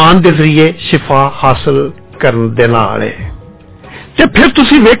ईमान दे जरिए शिफा हासिल करन दे नाल है। ते फिर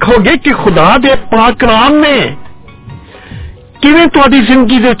तुसीं वेखोगे कि खुदा दे पाक कलाम ने किवें तुहाडी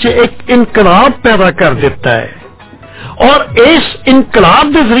जिंदगी दे विच एक इनकलाब पैदा कर दिता है और इस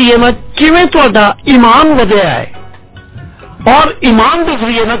इनकलाब दे जरिए ना किवें तुहाडा ईमान वधिया है और ईमान दे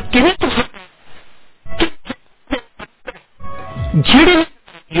जरिए ना किवें तुसीं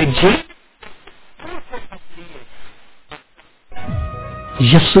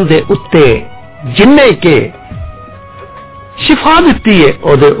यसू दे उत्ते जिन्ने के शिफा दिती है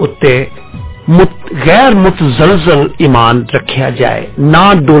उहदे उत्ते गैर मुतजलजल ईमान रखा जाए,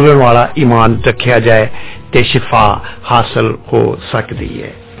 ना डोलण वाला ईमान रखा जाए ते शिफा हासिल हो सकती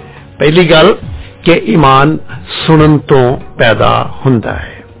है। पहली गल कि ईमान सुनन तो पैदा हुंदा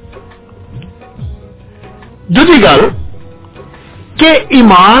है। दूसरी गल कि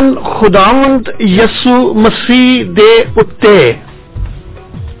ईमान खुदावंद यसू मसीह दे उत्ते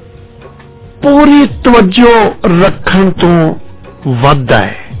पूरी तवज्जो रखण तो वधदा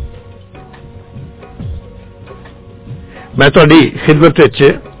है। मैं तुहाडी खिदमत विच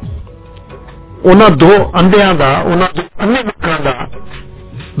उन्हां दो अंधियां दा, उन्हां दो अन्ने लोकां दा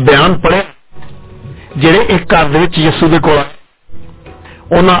बयान पढ़िया जिहड़े एक घर दे विच यसू दे कोल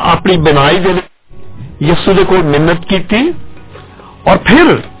आए। उन्हां अपनी बिनाई दे यसू दे कोल मिन्नत की और फिर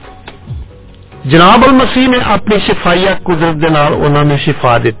जनाब अल मसीह ने अपनी शिफाइया कुदरत दे नाल उन्हां नूं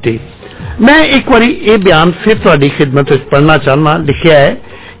शिफा दित्ती। मैं एक बारी ये बयान फिर तुहाडी खिदमत विच पढ़ना चाहना। लिखिया है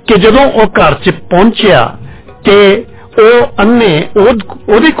कि जदों वो घर च पहुंचिया ते ओ अन्ने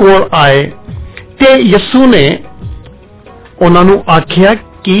ओदे कोल आए ते यसू ने उन्हां नूं आखिया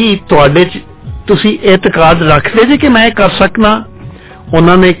कि तुहाडे च तुसीं एतकाद रखदे जे कि मैं कर सकना?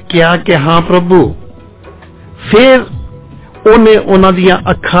 उन्होंने कहा कि हाँ प्रभु। फिर उन्हें उन्हां दियां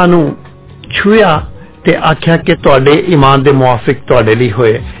अखां नूं छुया ते आख्या कि तुहाडे ईमान दे मुआफिक तुहाडे लई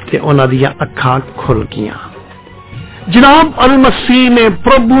होए ते उन्हां दियां अखां खुल गईयां। जनाब अल मसीह ने,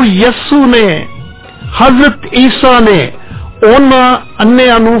 प्रभु यसू ने, हजरत ईसा ने उन्हां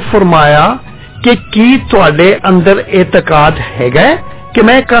अन्नियां नूं फरमाया कि की तुहाडे अंदर एतकाद हैगा कि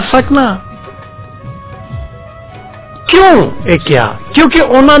मैं कर सकना? क्यों ये क्या? क्योंकि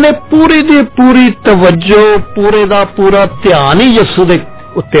उन्होंने पूरी दी पूरी तवज्जो, पूरे दा पूरा ध्यान ही यसू दे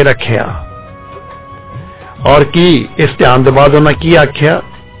उत्ते रखिया। और की इस ध्यान के बाद उन्हें की आख्या?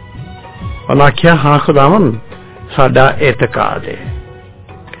 उन्हें आख्या हाँ खुदावन साडा एतकाद है,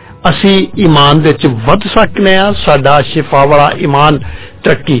 असी ईमान दे च वध सकने आ, साडा शिफा वाला ईमान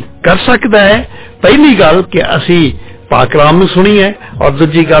तरक्की कर सकता है। पहली गल कि असी पाकलाम नूं सुनी है और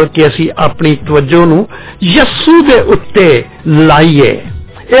दूजी गल कि असी अपनी तवज्जो नूं यसू दे उत्ते लाइए।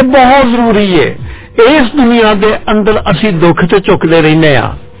 ये बहुत जरूरी है। इस दुनिया दे अंदर असी दुख ते झुकदे रहने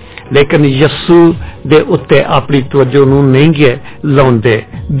आ, लेकिन यसू दे उत्ते अपनी तवज्जो नूं नहीं गे लाउंदे,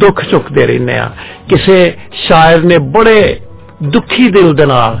 दुख झुकदे रहने आ। किसे शायर ने बड़े दुखी दिल दे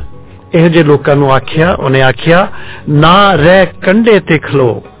नाल इहो जे लोकां नूं आख्या, उन्हें आख्या ना रह कंडे ते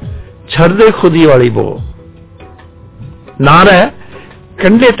खलो छड़ दे खुदी वाली बो, ना रह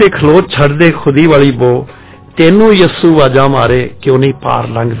कंडे ते खलो छड़ दे खुदी वाली बो, तेनू यसू वाजा मारे क्यों नहीं पार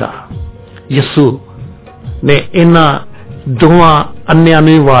लंघदा। यसू ने इन्हां दोवां अन्नियां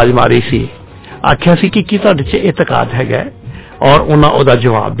नूं आवाज मारी सी, आख्या सी कि तुहाडे च एतकाद हैगा, और उन्हां ओहदा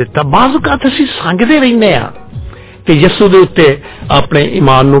जवाब दिता। बाज़ औकात असीं संगदे रहिंदे आ ते यसू दे उत्ते अपने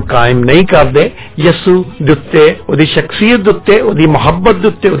ईमान नूं कायम नहीं करदे। यसू दे उत्ते, ओहदी शख्सियत दे उत्ते, ओहदी मुहब्बत दे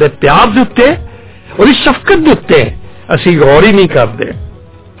उत्ते, ओहदे प्यार दे उत्ते, ओहदी शफकत दे उत्ते असीं गौर ही नहीं करते।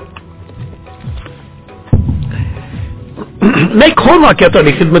 मैं एक होर वाकया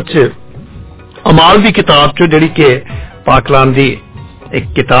तुहाडी खिदमत च अमाल की किताब चो, जिहड़ी कि पाकलाम की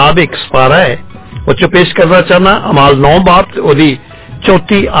एक किताब, एक सपारा है, वो चो पेश करना चाहना। अमाल 9 बाब ओहदी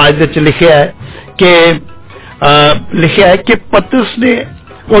 34 आयत लिखिया है कि पतरस ने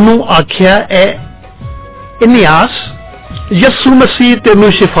उन्होंने आख्या है इनियास यसू मसीह तेनू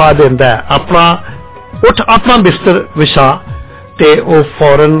शिफा देंदा है, अपना उठ अपना बिस्तर विछा, ते ओ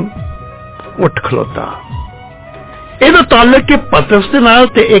फौरन उठ खलोता। इहदा ताल्लुक कि पतरस दे नाल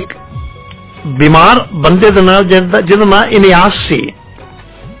ते एक बीमार बंदे दे नाल जिहदा नाम इनियास सी।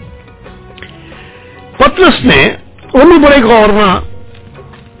 पतरस ने उन्हें बड़े गौर नाल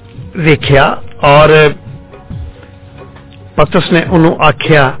देखिया और पतरस ने उन्होंने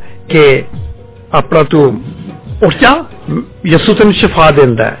आख्या कि अपना तू उठ जा, यसू तेन शिफा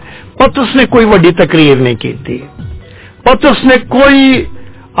देंदा है। पतरस ने कोई वड्डी तकरीर नहीं की, पतरस ने कोई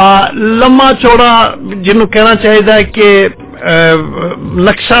लम्मा चौड़ा जिन्हों कहना चाहिए कि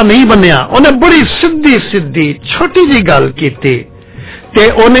नक्शा नहीं बनया, उन्हें बड़ी सीधी सीधी छोटी जी गल की ते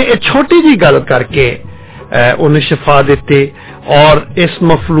उन्हें एक छोटी जी गल करके उन्हें शिफा दी और इस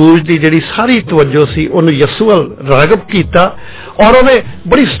मफलूज की जी सारी तवज्जो सी उन्हें यसू वल रागब किया और उन्हें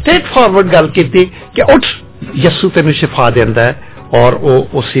बड़ी स्ट्रेट फॉरवर्ड गल की कि उठ यसू तेन शिफा देंदा है, और वो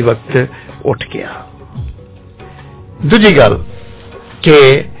उसी वक्त उठ गया। दूजी गल कि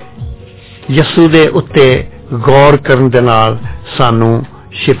यसू दे उत्ते गौर करन दे नाल सानू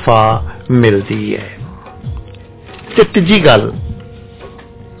शिफा मिलती है। ते तीजी गल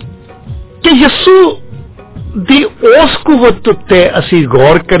कि यसू ਦੀ ਉਸ ਕੁਵਤ ਉੱਤੇ ਅਸੀਂ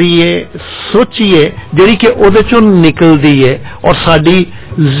ਗੌਰ ਕਰੀਏ, ਸੋਚੀਏ, ਜਿਹੜੀ ਕਿ ਉਹਦੇ ਚੋਂ ਨਿਕਲਦੀ ਹੈ ਔਰ ਸਾਡੀ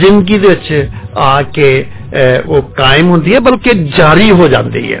ਜ਼ਿੰਦਗੀ ਦੇ ਵਿੱਚ ਆ ਕੇ ਉਹ ਕਾਇਮ ਹੁੰਦੀ ਹੈ, ਬਲਕਿ ਜਾਰੀ ਹੋ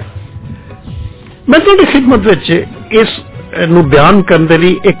ਜਾਂਦੀ ਹੈ। ਮੈਂ ਤੁਹਾਡੀ ਖਿਦਮਤ ਵਿੱਚ ਇਸ ਨੂੰ ਬਿਆਨ ਕਰਨ ਦੇ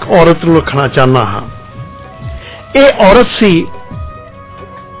ਲਈ ਇੱਕ ਔਰਤ ਨੂੰ ਰੱਖਣਾ ਚਾਹੁੰਦਾ ਹਾਂ। ਇਹ ਔਰਤ ਸੀ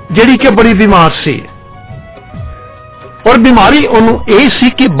ਜਿਹੜੀ ਕਿ ਬੜੀ ਬਿਮਾਰ ਸੀ ਔਰ ਬਿਮਾਰੀ ਉਹਨੂੰ ਇਹ ਸੀ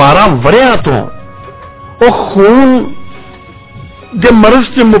ਕਿ 12 ਵਰ੍ਹਿਆਂ ਤੋਂ ਉਹ ਖੂਨ ਦੇ ਮਰਜ਼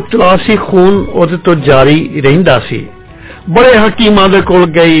 'ਚ ਮੁਬਤਲਾ ਸੀ। ਖੂਨ ਉਹਦੇ ਤੋਂ ਜਾਰੀ ਰਹਿੰਦਾ ਸੀ। ਬੜੇ ਹਕੀਮਾਂ ਦੇ ਕੋਲ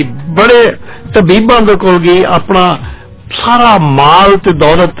ਗਈ, ਬੜੇ ਤਬੀਬਾਂ ਦੇ ਕੋਲ ਗਈ, ਆਪਣਾ ਸਾਰਾ ਮਾਲ ਤੇ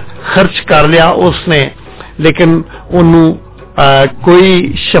ਦੌਲਤ ਖਰਚ ਕਰ ਲਿਆ ਉਸਨੇ, ਲੇਕਿਨ ਉਹਨੂੰ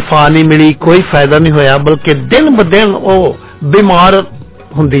ਕੋਈ ਸ਼ਫਾ ਨਹੀਂ ਮਿਲੀ, ਕੋਈ ਫਾਇਦਾ ਨਹੀਂ ਹੋਇਆ, ਬਲਕਿ ਦਿਨ ਬ ਦਿਨ ਉਹ ਬਿਮਾਰ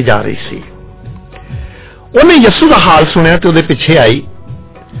ਹੁੰਦੀ ਜਾ ਰਹੀ ਸੀ। ਉਹਨੇ ਯਸੂ ਦਾ ਹਾਲ ਸੁਣਿਆ ਤੇ ਉਹਦੇ ਪਿੱਛੇ ਆਈ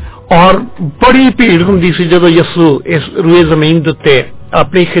ਔਰ ਬੜੀ ਭੀੜ ਹੁੰਦੀ ਸੀ ਜਦੋਂ ਯਸੂ ਇਸ ਰੂਏ ਜ਼ਮੀਨ ਦੇ ਉੱਤੇ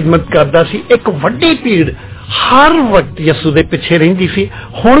ਆਪਣੀ ਖਿਦਮਤ ਕਰਦਾ ਸੀ। ਇੱਕ ਵੱਡੀ ਭੀੜ ਹਰ ਵਕਤ ਯਸੂ ਦੇ ਪਿੱਛੇ ਰਹਿੰਦੀ ਸੀ।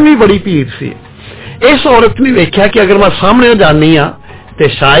 ਹੁਣ ਵੀ ਬੜੀ ਭੀੜ ਸੀ। ਇਸ ਔਰਤ ਨੇ ਵੇਖਿਆ ਕਿ ਅਗਰ ਮੈਂ ਸਾਹਮਣੇ ਜਾਣੀ ਆ ਤੇ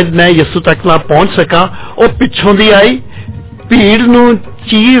ਸ਼ਾਇਦ ਮੈਂ ਯਸੂ ਤੱਕ ਨਾ ਪਹੁੰਚ ਸਕਾਂ। ਉਹ ਪਿੱਛੋਂ ਦੀ ਆਈ, ਭੀੜ ਨੂੰ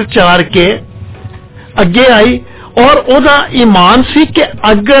ਚੀਰ ਚਾਰ ਕੇ ਅੱਗੇ ਆਈ ਔਰ ਉਹਦਾ ਈਮਾਨ ਸੀ ਕਿ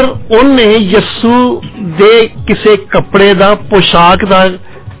ਅਗਰ ਉਹਨੇ ਯਸੂ ਦੇ ਕਿਸੇ ਕੱਪੜੇ ਦਾ, ਪੋਸ਼ਾਕ ਦਾ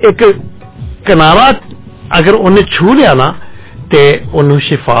ਇੱਕ ਕਿਨਾਰਾ ਅਗਰ ਉਹਨੇ ਛੂ ਲਿਆ ਨਾ ਤੇ ਉਹਨੂੰ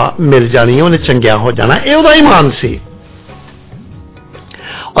ਸ਼ਿਫਾ ਮਿਲ ਜਾਣੀ, ਉਹਨੇ ਚੰਗਿਆ ਹੋ ਜਾਣਾ। ਇਹ ਉਹਦਾ ਈਮਾਨ ਸੀ।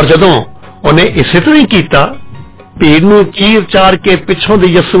 ਔਰ ਜਦੋਂ ਉਹਨੇ ਇਸੇ ਤਰ੍ਹਾਂ ਹੀ ਕੀਤਾ, ਭੀੜ ਨੂੰ ਚੀਰ ਚਾਰ ਕੇ ਪਿੱਛੋਂ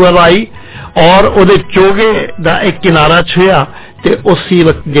ਦੀ ਯਸੂ ਵੱਲ ਆਈ ਔਰ ਉਹਦੇ ਚੋਗੇ ਦਾ ਇੱਕ ਕਿਨਾਰਾ ਛੂਇਆ ਤੇ ਉਸੇ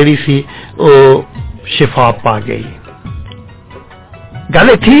ਵਕਤ ਜਿਹੜੀ ਸੀ ਉਹ ਸ਼ਿਫਾ ਪਾ ਗਈ। ਗੱਲ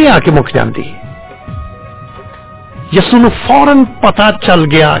ਇੱਥੇ ਆ ਕੇ ਮੁੱਕ ਜਾਂਦੀ। ਯਸੂ ਨੂੰ ਫੌਰਨ ਪਤਾ ਚੱਲ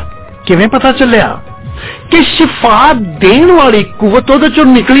ਗਿਆ। ਕਿਵੇਂ ਪਤਾ ਚੱਲਿਆ? ਕਿ ਸ਼ਿਫਾ ਦੇਣ ਵਾਲੀ ਕੁਵਤ ਉਹਦੇ ਚੋਂ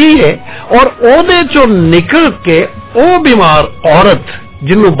ਨਿਕਲੀ ਹੈ ਔਰ ਉਹਦੇ ਚੋਂ ਨਿਕਲ ਕੇ ਉਹ ਬਿਮਾਰ ਔਰਤ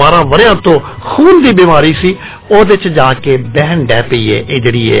ਜਿਹਨੂੰ 12 ਵਰ੍ਹਿਆਂ ਤੋਂ ਖੂਨ ਦੀ ਬਿਮਾਰੀ ਸੀ, ਉਹਦੇ ਚ ਜਾ ਕੇ ਬਹਿਣ ਡੈ ਪਈ ਹੈ। ਇਹ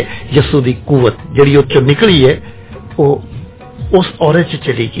ਜਿਹੜੀ ਹੈ ਯਸੂ ਦੀ ਕੁਵਤ ਜਿਹੜੀ ਉਹ ਚੋਂ ਨਿਕਲੀ ਹੈ, ਉਹ ਉਸ ਔਰਤ ਚ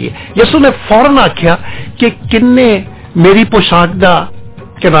ਚਲੀ ਗਈ ਹੈ। ਯਸੂ ਨੇ ਫੌਰਨ ਆਖਿਆ ਕਿ ਕਿੰਨੇ ਮੇਰੀ ਪੋਸ਼ਾਕ ਦਾ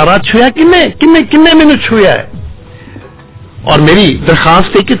ਕਿਨਾਰਾ ਛੂਇਆ, ਕਿੰਨੇ ਮੈਨੂੰ ਛੂਇਆ ਹੈ। ਔਰ ਮੇਰੀ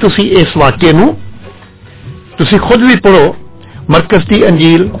ਦਰਖਾਸਤ ਹੈ ਕਿ ਤੁਸੀਂ ਇਸ ਵਾਕਿਏ ਨੂੰ ਤੁਸੀਂ ਖੁਦ ਵੀ ਪੜੋ। ਮਰਕਸ ਦੀ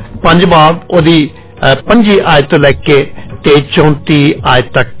ਅੰਜੀਲ 5 ਬਾਬ ਉਹਦੀ 5 ਆਇਤ ਤੋਂ ਲੈ ਕੇ ਤੇ 34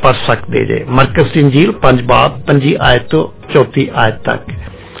 ਆਇਤ ਤੱਕ ਪੜ੍ਹ ਸਕਦੇ ਜੇ। ਮਰਕਸ ਦੀ ਅੰਜੀਲ 5 ਬਾਬ 5 ਆਇਤ ਤੋਂ 34 ਆਇਤ ਤੱਕ।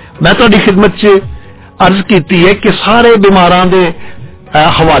 ਮੈਂ ਤੁਹਾਡੀ ਖਿਦਮਤ 'ਚ अर्ज की है कि सारे बीमारां दे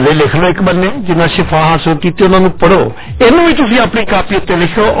हवाले लिख लो एक बन्ने जिन्हें शिफा हासिल की, उन्होंने पढ़ो। इनू भी तुम अपनी कापी उत्ते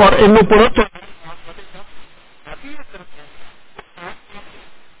लिखो और इनू पढ़ो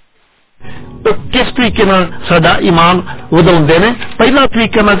तो किस तरीके साडा ईमान वधाउंदे ने। पहला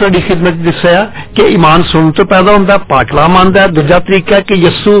तरीका मैं तुहाडी खिदमत दस्सिया कि ईमान सुन तो पैदा होंदा, पाकलाम आंदा। दूजा तरीका कि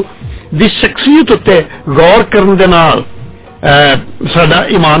यस्सू दी शख्सियत उत्ते गौर करन दे नाल साडा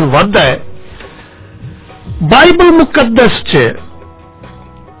ईमान वधदा है। बाइबल मुकद्दस च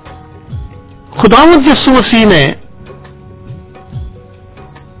खुदावंद यीशु मसीह ने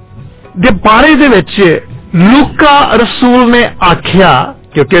दे बारे दे विच लूका रसूल ने आख्या,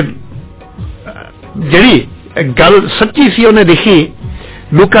 क्योंकि जिहड़ी गल सच्ची सी उन्हें लिखी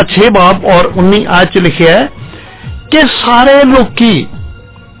लूका 6 बाब और 19 आयत च लिखिया है कि सारे लोकी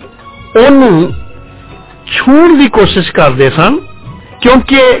ओनू छूण की कोशिश करते सन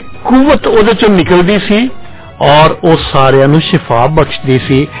क्योंकि कुवत उहदे चों निकलदी सी और वो सारियां नूं शिफा बख्शदी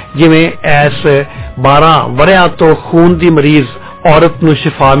सी। जिवें ऐस 12 वरियां तो खून की मरीज औरत नूं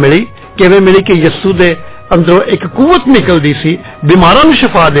शिफा मिली। किवें मिली कि यस्सू दे अंदरों एक कुवत निकलदी सी, बीमारां नूं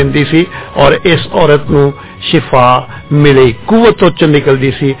शिफा दिंदी सी और इस औरत नूं शिफा मिली। कुवत उच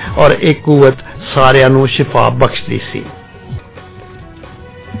निकलदी सी और एक कुवत सारियां नूं शिफा बख्शदी सी।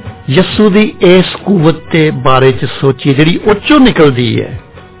 यस्सू दी इस कुवत के बारे च सोचिए जिहड़ी उच्चों निकलदी है।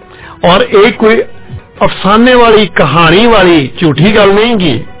 और एक कोई अफसाने वाली कहानी वाली झूठी गल नहीं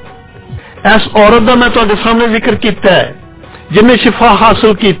गी। इस औरत का मैं तुहाडे सामने जिक्र किया है जिन्हें शिफा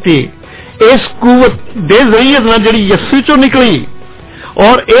हासिल की इस कुवत दे जरिए जिहड़ी यस्सू चों निकली।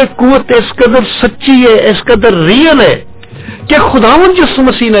 और एक कुवत इस कदर सच्ची है, इस कदर रियल है कि खुदावंद यीशु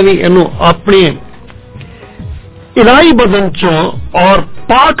मसीह ने भी इनू अपने इलाही बदन चों और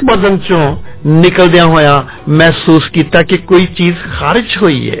पाक बदन चों निकलदिया होया महसूस किया कि कोई चीज खारिज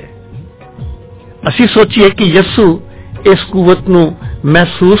हुई है। असी सोचिए कि यस्सू इस कुवत नूं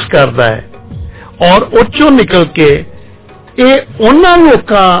महसूस करता है और उच्चों निकल के ये उन्हां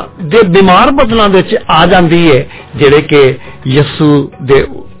लोकां दे बीमार बदलां दे विच आ जांदी है जिहड़े कि यस्सू दे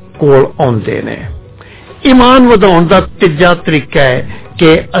कोल आउंदे ने। ईमान वधाउण दा तीजा तरीका है कि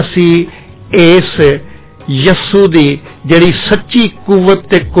असी इस यस्सु दी जिहड़ी सच्ची कुवत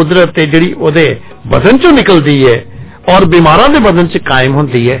ते कुदरत है जिहड़ी उहदे बदन चों निकलदी है और बीमारां दे बदन च कायम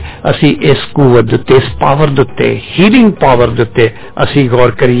होंदी है, असी इस कुवत दे उत्ते, इस पावर दे उत्ते, हीलिंग पावर दे उत्ते असी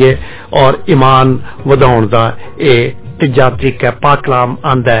गौर करिए और ईमान वधाउण दा इह तीजा तरीका पाक कलाम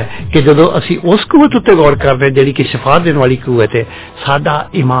आंदा है कि जदों असी उस कुवत उत्ते गौर करदे जिहड़ी कि शिफा देण वाली कुवत है, साडा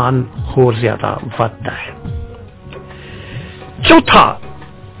ईमान होर ज्यादा वधदा है। चौथा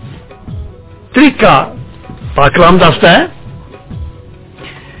तरीका पाक कलाम दसदा है,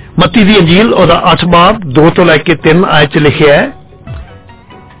 मत्ती दी अंजील और 8 बाब 2 तो लैके 3 आयत लिखिया है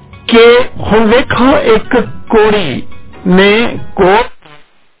कि हुण वेखो एक कोड़ी ने को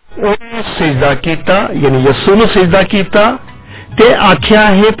सजदा कीता, यानी यस्सु नूं सजदा कीता ते आख्या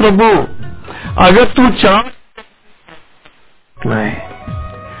हे प्रभु अगर तू चाह।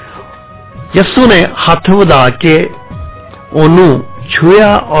 यस्सु ने हाथ वधा के ओनू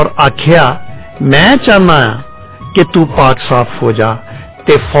छुया और आख्या मैं चाहना कि तू पाक साफ हो जा,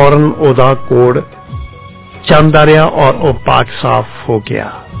 ते फौरन ओदा कोड़ चांदा रहा और वह पाक साफ हो गया।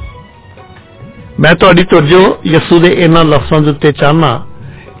 मैं तुहाडी तवज्जो यस्सु दे इन्हां लफ्ज़ां दे उत्ते चाहना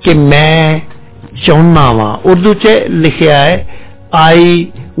कि मैं चाहना वा, उर्दू च लिखिया है I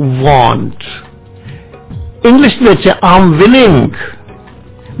want, English which I am willing,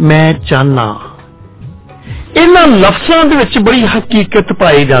 मैं चाहना। इन्हां लफ्ज़ां दे विच बड़ी हकीकत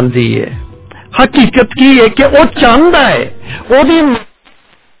पाई जाती है। हकीकत की है कि वह चाहता है ओदी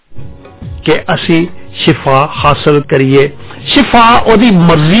कि असी शिफा हासिल करिए, शिफा ओदी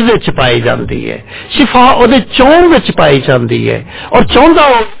मर्जी विच पाई जाती है, शिफा ओदे चाहण विच पाई जाती है और चाहता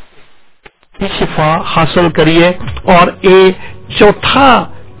हो शिफा हासिल करिए। और ये चौथा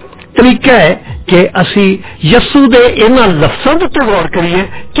तरीका है कि असी यस्सु दे इन्हां लफ्ज़ां ते गौर करिए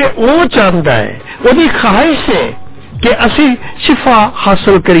कि वह चाहता है, ओदी ख्वाहिश है कि असी शिफा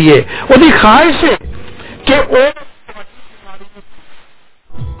हासिल करिए, ओदी ख्वाहिश है कि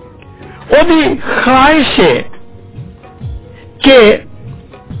ओदी ख्वाहिश है कि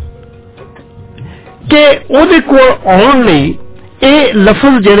ओदे कोल आउण लई ये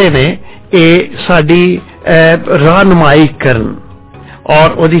लफ्ज़ जिहड़े ने ये साडी रहनुमाई करन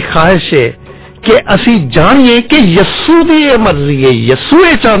और ओदी ख्वाहिश है कि असी जानिए कि यस्सु दी ये मर्जी है, यस्सु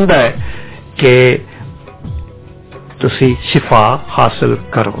ये चाहता है कि तुसी शिफा हासिल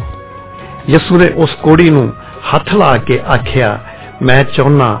करो। यस्सु ने उस कोड़ी नूं हथ ला के आख्या मैं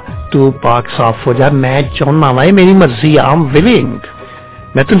चाहना तू पाक साफ हो जा, मैं चाहना वा, मेरी मर्जी, आई एम विलिंग,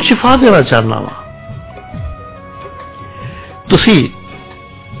 मैं तुम शिफा देना चाहना वा। तुसी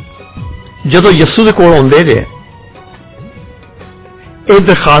जदों यस्सु दे कोल आउंदे जे ये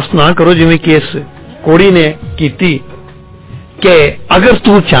दरखास्त ना करो जिवें कि इस कोड़ी ने कीती कि अगर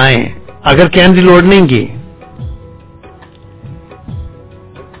तू चाहे, अगर कहने की लोड़ नहीं गी।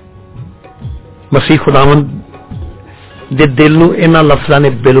 मसीह खुदावंद दे दिल नूं इन्हां लफ्ज़ां ने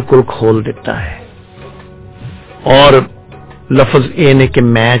बिल्कुल खोल दिता है और लफ्ज़ ये ने कि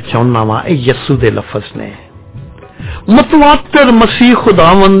मैं चाहना वा, यस्सु दे लफ्ज़ ने। मुतवातिर मसीह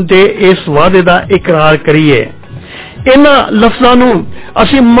खुदावंद दे इस वादे दा इकरार करिए, इन्हां लफ्ज़ां नूं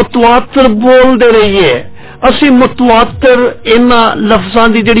असी मुतवातिर बोलदे रहिए, असी मुतवातिर इन्हां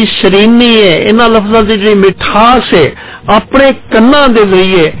लफ्ज़ां दी जिहड़ी शरीनी है, इन्हां लफ्ज़ां दी जिहड़ी मिठास है अपने कन्नां दे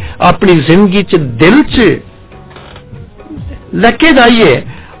जरिए अपनी जिंदगी च दिल च लेके जाइए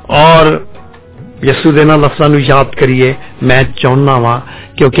और यस्सु दे इन्हां लफ्ज़ां नूं याद करिए मैं चाहना वा,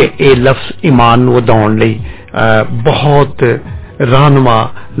 क्योंकि ये लफ्ज़ ईमान नूं वधाउण लई बहुत रहनुमा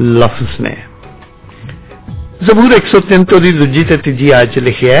लफ्ज़ ने। ज़बूर 103 तो दी दूजी ते तीजी आयत च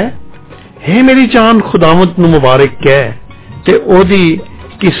लिखिया है, हे मेरी जान खुदावंद नूं मुबारक कह ते ओदी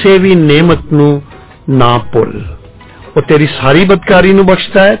किसी भी नेमत नूं ना भुल, वो तेरी सारी बदकारी नूं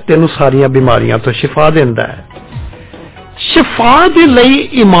बख्शदा है, तेनू सारियां बीमारियां तो शिफा देंदा है। शिफा दे लई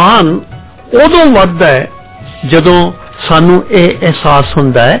ईमान उदों वधदा है जदों सानू ये एहसास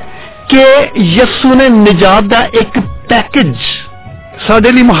हुंदा है कि यस्सु ने निजात दा एक पैकेज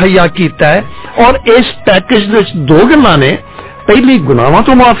साडे लई मुहैया कीता है और इस पैकेज दे विच दो गल्लां ने, पहली गुनाहां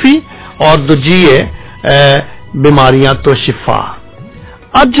तो माफी और दूजी है बीमारियां तो शिफा।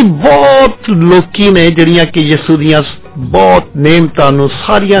 अज बहुत लोकी ने जिहड़ियां कि यस्सु दियां बहुत नेमतां नूं,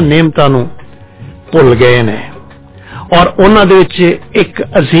 सारियां नेमतां नूं भुल गए ने और उन्हां दे विच एक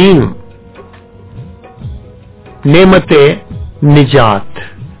अजीम नेमत है निजात,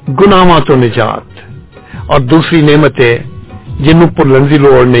 गुनाहां तो निजात, और दूसरी नेमत है जिन्हों भुलण की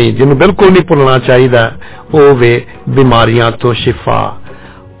लोड़ नहीं, जिन्हों बिल्कुल नहीं भुलना चाहिए, वो वे बीमारियां तो शिफा।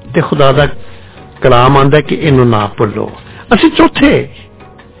 ते खुदा दा कलाम आंदा कि इनू ना भुलो। असीं चौथे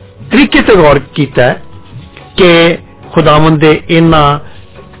तरीके ते गौर कीता है کہ خداوند دے انہاں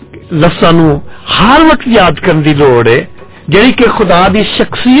لفظاں نوں ہر وقت یاد کرن دی لوڑ ہے جڑی کہ خدا دی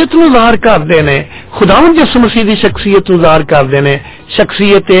شخصیت نوں ظاہر کردے نے، خداوند یسوع مسیح دی شخصیت نوں ظاہر کردے نے.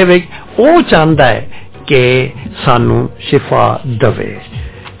 شخصیت اے وے او چاہندا ہے کہ سانوں شفا دے.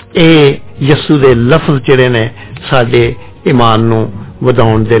 اے یسوع دے لفظ جڑے نے ساڈے ایمان نوں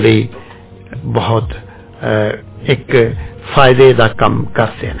وداؤن دے لئی بہت ایک فائدے دا کم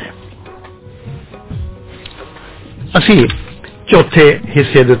کرتے ہیں. اسی چوتھے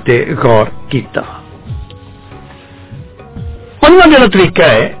حصے دے غور کیتا. پنجواں جڑا طریقہ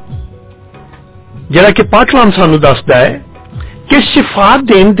ہے جڑا کہ پاک کلام سانوں دسدا ہے کہ شفا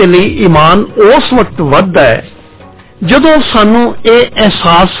دین دے لئی ایمان اس وقت وددا ہے جدوں سانوں اے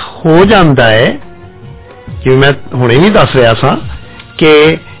احساس ہو جاندا ہے کہ میں ہنے نہیں دس رہا سا کہ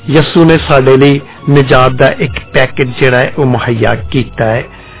یسوع نے ساڈے لئی نجات دا ایک پیکج جڑا ہے وہ مہیا کیتا ہے.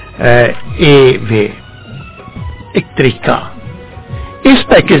 اے وے ایک طریقہ اس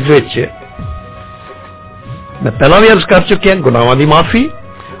پیکج وچ میں پہلا بھی عرض کر چکیا گناہاں دی معافی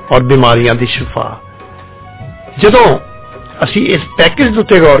اور بیماریاں دی شفا. جدوں اسی اس پیکج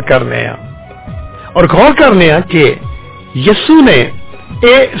تے غور کرنے ہاں اور غور کرنے ہاں کہ یسوع نے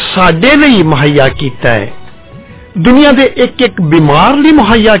اے ساڈے لئی مہیا کیتا ہے، دنیا دے ایک ایک بیمار لی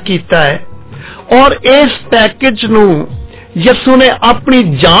مہیا کیتا ہے، اور اس پیکج نو یسوع نے اپنی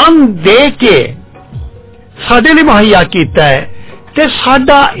جان دے کے ساڈے لئی مہیا کیتا ہے. تے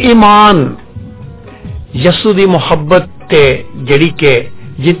ساڈا ایمان یسوع دی محبت تے جڑی کہ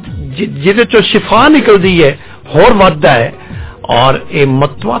جدے چوں شفا نکلدی ہے ہور وددا ہے، اور اے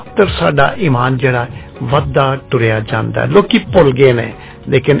متواتر ساڈا ایمان جڑا وددا ٹریا جاندا ہے. لوکی بھول گئے نے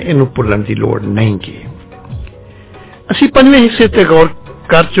لیکن اینوں بھولن دی لوڑ نہیں گی. اسی پنجویں حصے تے غور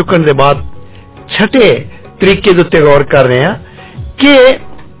کر چکن دے بعد چھٹے طریقے دے غور کر رہے ہیں کہ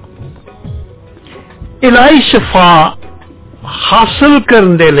الہی شفا حاصل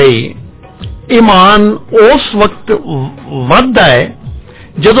کرن دے لئی ایمان اس وقت وددا ہے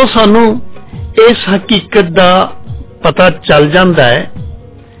جدوں سانوں اس حقیقت دا پتہ چل جاندا ہے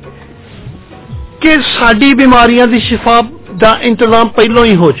کہ ساڈی بیماریاں دی شفا دا انتظام پہلوں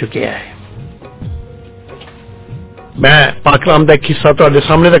ہی ہو چکیا ہے. میں پاک کلام دا ایک حصہ تہاڈے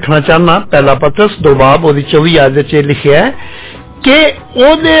سامنے رکھنا چاہنا. پہلا پترس 2 باب 24 آیت وچ لکھیا ہے کہ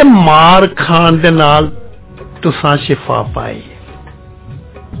او دے مار کھان دے نال تساں شفا پائی.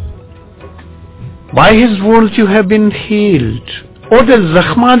 By his wounds you have been healed. او دے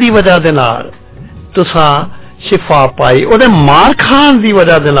زخماں دی وجہ دے نال تساں شفا پائی. او دے مار کھان دی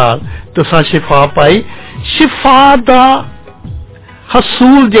وجہ دے نال تساں شفا پائی. شفا دا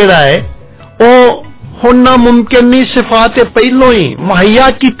حصول جڑا ہے او ہونا ممکن نہیں، شفا تے پہلوں ہی مہیا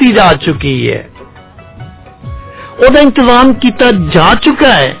کیتی جا چکی ہے، او دا انتظام کیتا جا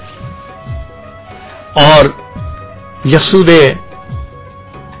چکا ہے. اور یسوع دے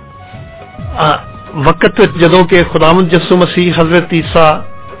وقت جدوں کہ خداوند یسوع مسیح حضرت عیسیٰ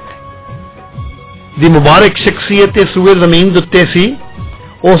دی مبارک شخصیت سوئے زمین دتے سی،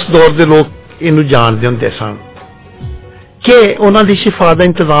 اس دور دے لوگ اینو جان دے ہوندے سن کہ انہاں دی شفا دا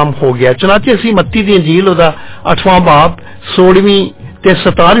انتظام ہو گیا. چنانچہ اسی متی دی انجیل دا 8واں باب 16ویں تے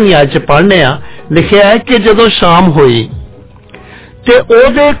 17ویں آیت پڑھنے ہاں. لکھیا ہے کہ جدوں شام ہوئی تے او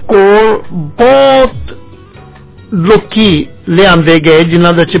دے کول بہت لوکی لے آندے گئے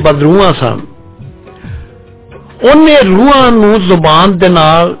جنہاں دے وچ بدروحاں سن. انہیں روحاں نو زبان دے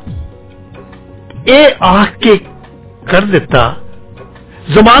نال اے آہ کے کر دیتا،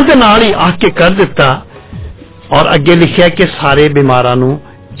 زبان دے نال ہی آہ کے کر دیتا، اور اگے لکھیا کہ سارے بیماراں نو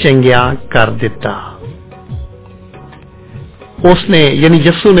چنگیا کر دیتا. اس نے یعنی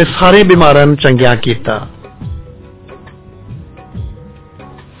یسوع نے سارے بیماراں نو چنگیا کیتا.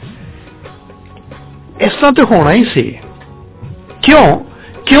 اس طرح تو ہونا ہی سی.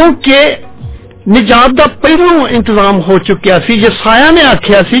 کیونکہ نجات دا پہلو انتظام ہو چکیا سی. یسایہ نے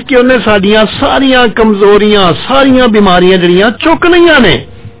آکھیا سی کہ انہیں ساڈیاں ساریاں کمزوریاں ساریاں بیماریاں جڑیاں چک لئیاں نے،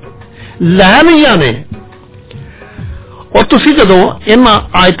 لے لئیاں نے. اور تسی جدوں انہاں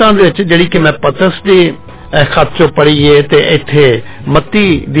آیتاں دے وچ جڑی کہ میں پترس دی خط چوں پڑھی ہے تے ایتھے متی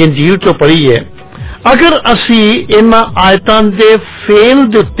دی انجیل چوں پڑھی ہے، اگر اسی انہاں آیتاں دے فعل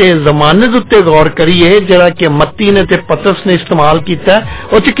دے تے زمانے دے تے غور کریے جڑا کہ متی نے تے پترس نے استعمال کیتا ہے،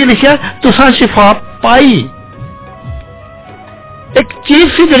 او چ کی لکھیا تساں شفا پائی. ایک چیز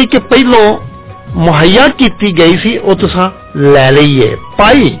سی جڑی کہ پہلوں مہیا کیتی گئی سی او تساں لے لئیے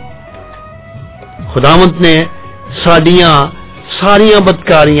پائی. خداوند نے ساڈیاں ساریاں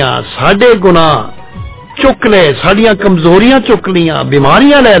بدکاریاں ساڈے گناہ چک لے، ساڈیاں کمزوریاں چک لیاں،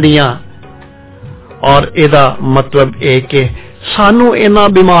 بیماریاں لے لیاں. اور ایدا مطلب اے کہ سانو انہاں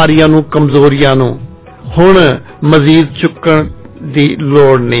بیماریاں نو کمزوریاں نو हुण मजीद चुकण दी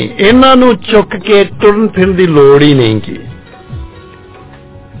लोड़ नहीं, इन्हां नूं चुक के टुरन फिरन दी लोड़ ही नहीं की।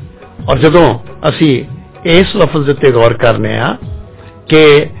 और जदों असी इस लफ्ज उत्ते गौर करने आ कि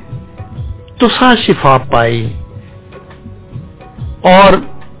तुसां शिफा पाई, और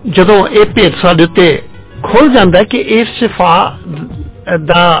जदों ये भेद साडे उत्ते खुल जाता है कि इस शिफा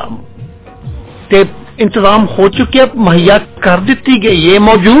दा ते इंतजाम हो चुके, मुहैया कर दी गई है,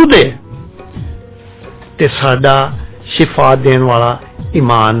 मौजूद है, ते साडा शिफा देने वाला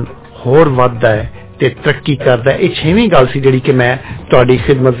ईमान होर वधदा है ते तरक्की करदा है। ये 6वीं गल सी जिहड़ी कि मैं तुहाडी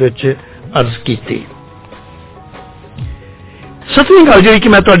खिदमत विच अर्ज कीती। 7वीं गल जिहड़ी कि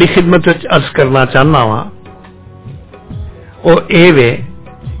मैं तुहाडी खिदमत विच अर्ज करना चाहना वां ओह इह वे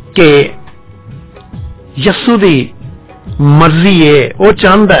कि यसू दी मर्जी है, वो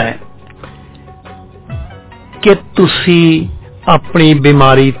चाहता है कि तुसी अपनी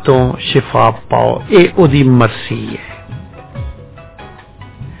बीमारी तो शिफा पाओ, ये ओदी मर्जी है।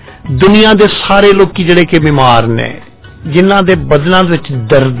 दुनिया दे सारे लोग जिहड़े कि बीमार ने, जिन्हां दे बदनां विच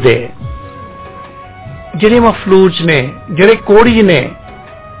दर्द है, जिहड़े मफलूज ने, जिहड़े कोढ़ी ने,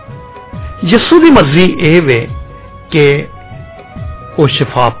 यसू दी मर्जी ये वे कि वो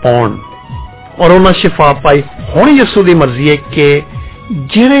शिफा पाउण, और उन्हें शिफा पाई। हुण यसू दी मर्जी है कि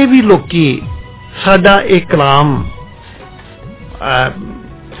जिहड़े भी लोकी साडा एक कलाम,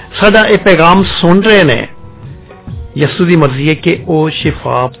 साडा एक पैगाम सुन रहे ने, यसू दी मर्जी है कि वो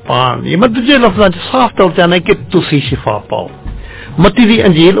शिफा पान। ये मैं दूजे लफ्ज़ां च साफ तौर ते आना कि तुसी शिफा पाओ। मत्ती दी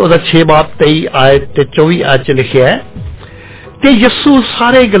अंजील ओदा 6 बाब 23 आयत ते 24 आयत च लिखिया है, ते यसू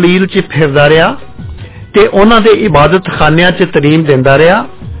सारे गलील च फिरदा रहा ते उन्हां दे इबादत खानियां च तलीम देंदा रहा,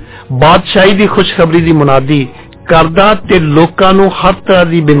 बादशाही दी खुशखबरी दी मुनादी करदा ते लोकां नूं हर तरह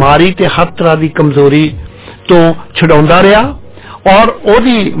दी बीमारी ते हर तरह दी कमजोरी तो छुड़ाउंदा रहा, और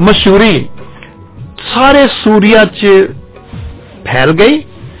ओदी मशहूरी सारे सूरिया च फैल गई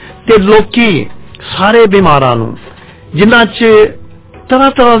ते लोकी सारे बीमारां नूं, जिन्हां च तरह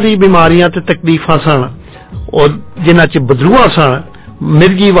तरह दी बीमारियां ते तकलीफां सन, और जिन्हां च बदरूआ सन,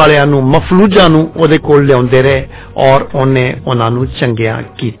 मिर्गी वालियां नूं, मफलूजा नूं ओदे कोल लियाउंदे रहे, और उन्हें उन्हां नूं चंगिया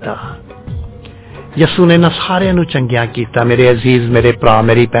कीता। यसू ने ना सारियां नूं चंगिया कीता, मेरे अजीज, मेरे भरा,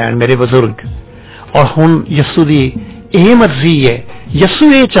 मेरी भैन, मेरे बजुर्ग। और हुण यसू दी ये मर्जी है,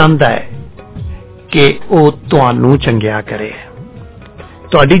 यसू ये चाहता है कि वो तुहानू चंगिया करे।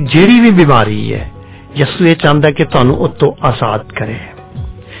 तुहाडी जिहड़ी भी बीमारी है, यसू ये चाहता है कि तुहानू उतो आजाद करे।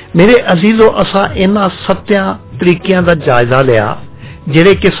 मेरे अजीजो, असा इन्हां 7 तरीकिਆਂ ਦਾ जायजा लिया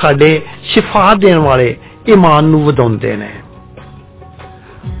जिहड़े कि साडे शिफा देने वाले ईमान नूं वधाउंदे ने,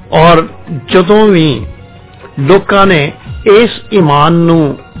 और जदों भी लोकां ने इस ईमान नूं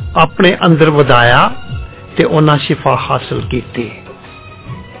अपने अंदर वधाया ते उन्हां शिफा हासिल कीती।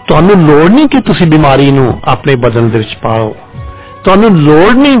 तुहानू लोड़ नहीं कि तुसी बीमारी नूं अपने बदन दे विच पाओ, तुहानू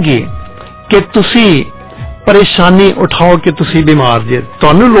लोड़ नहीं कि तुसी परेशानी उठाओ कि तुसी बीमार जे।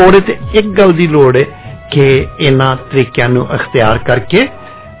 तुहानू लोड़ है ते एक गल दी लोड़ है कि इन्हां तरीकिਆਂ नूं अख्तियार करके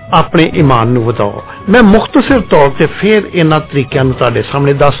अपने ईमान नूं वधाओ। मैं मुख्तसर तौर ते फिर इन्हां तरीकिਆਂ नूं तुहाडे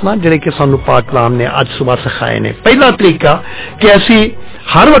सामने दसना जिहड़े कि सानू पाक कलाम ने अज सुबह सिखाए ने। पहला तरीका कि असी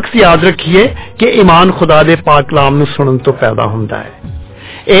हर वक्त याद रखिए कि ईमान खुदा दे पाक कलाम नूं सुनन तो पैदा हुंदा है।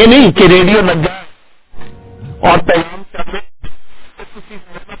 ये नहीं कि रेडियो लगा और पैगाम चल रहे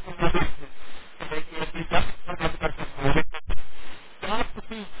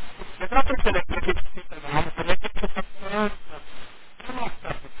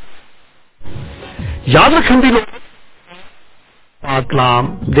याद रखने की पाक कलाम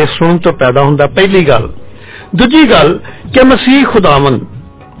दे सुनन तो पैदा हुंदा, पहली गल। दूजी गल कि मसीह खुदावंद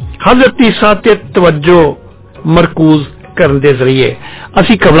हज़रत ईसा ते तवज्जो मरकूज करने के जरिए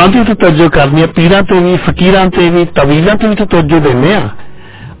असी कबरां ते भी तवज्जो करनी है, पीरां ते भी, फकीरां ते भी, तवीज़ां ते भी तवज्जो देने आ।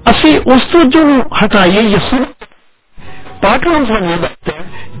 असी उस तवज्जो नूं हटाइए, यसू पाक कलाम सानूं दसदा है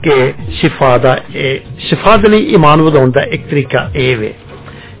कि शिफा दे लई ईमान वधाउण दा एक तरीका ये वे।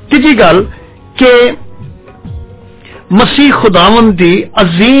 तीजी गल कि मसीह खुदावंद दी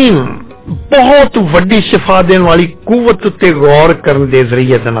अजीम बहुत वड्डी शिफा देने वाली कुवत उत्ते गौर करने दे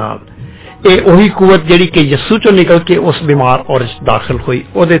जरिए दे नाल ये वही कुवत जिहड़ी कि यसू चों निकल के उस बीमार औरत दाखिल हुई,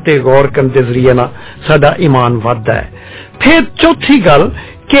 ओदे ते गौर करने दे जरिए ना साडा ईमान वधदा है। फिर चौथी गल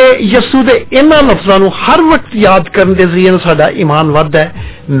कि यसू दे इन्हां लफ्ज़ां नूं हर वक्त याद करने दे जरिए साडा ईमान वधदा है।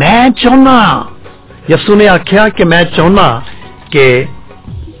 मैं चाहुंदा, यसू ने आख्या कि मैं चाहुंदा कि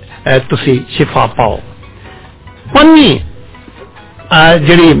तुसी शिफा पाओ। पंजवीं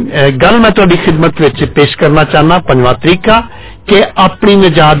जिहड़ी गल मैं तुहाडी खिदमत विच पेश करना चाहना, पंजवां तरीका कि अपनी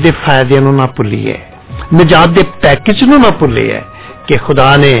निजात दे फायदे नूं ना भुल्लीए, निजात दे पैकेज नूं ना भुल्लीए कि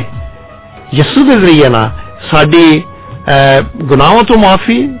खुदा ने ਯਿਸੂ ਦੇ ਜ਼ਰੀਏ ਨਾਲ ਸਾਡੀ ਗੁਨਾਹਾਂ ਤੋਂ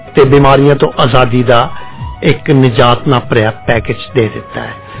ਮਾਫੀ ਤੇ ਬਿਮਾਰੀਆਂ ਤੋਂ ਆਜ਼ਾਦੀ ਦਾ ਇੱਕ ਨਿਜਾਤ ਨਾਲ ਭਰਿਆ ਪੈਕੇਜ ਦੇ ਦਿੱਤਾ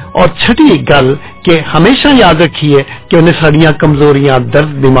ਹੈ। ਔਰ ਛठी ਗੱਲ ਕਿ ਹਮੇਸ਼ਾ ਯਾਦ ਰੱਖੀਏ ਕਿ ਉਹਨੇ ਸਾਡੀਆਂ ਕਮਜ਼ੋਰੀਆਂ,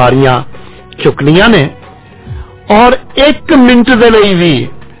 ਦਰਦ, ਬਿਮਾਰੀਆਂ ਚੁੱਕ ਲੀਆਂ ਨੇ ਔਰ 1 ਮਿੰਟ ਦੇ ਲਈ ਵੀ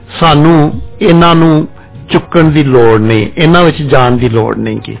ਸਾਨੂੰ ਇਹਨਾਂ ਨੂੰ ਚੁੱਕਣ ਦੀ ਲੋੜ ਨਹੀਂ, ਇਹਨਾਂ ਵਿੱਚ ਜਾਣ ਦੀ ਲੋੜ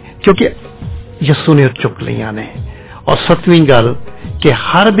ਨਹੀਂ ਗੀ, ਕਿਉਂਕਿ ਯਿਸੂ ਨੇ ਚੁੱਕ ਲਈਆਂ ਨੇ। ਔਰ 7ਵੀਂ ਗੱਲ ਕਿ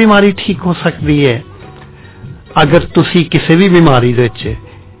ਹਰ ਬਿਮਾਰੀ ਠੀਕ ਹੋ ਸਕਦੀ ਹੈ ਅਗਰ ਤੁਸੀਂ ਕਿਸੇ ਵੀ ਬਿਮਾਰੀ ਦੇ ਵਿੱਚ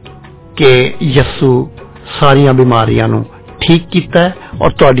ਕਿ ਯਿਸੂ ਸਾਰੀਆਂ ਬਿਮਾਰੀਆਂ ਨੂੰ ਠੀਕ ਕੀਤਾ ਹੈ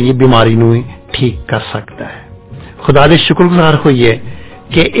ਔਰ ਤੁਹਾਡੀ ਇਹ ਬਿਮਾਰੀ ਨੂੰ ਵੀ ਠੀਕ ਕਰ ਸਕਦਾ ਹੈ। ਖੁਦਾ ਦੇ ਸ਼ੁਕਰਗੁਜ਼ਾਰ ਹੋਈਏ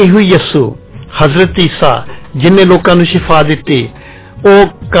ਕਿ ਇਹੋ ਯਿਸੂ ਹਜ਼ਰਤ ਈਸਾ ਜਿਨਨੇ ਲੋਕਾਂ ਨੂੰ ਸ਼ਿਫਾ ਦਿੱਤੀ ਉਹ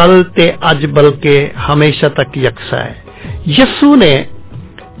ਕੱਲ ਤੇ ਅੱਜ ਬਲਕਿ ਹਮੇਸ਼ਾ ਤੱਕ ਯਕਸਾ ਹੈ। ਯਿਸੂ ਨੇ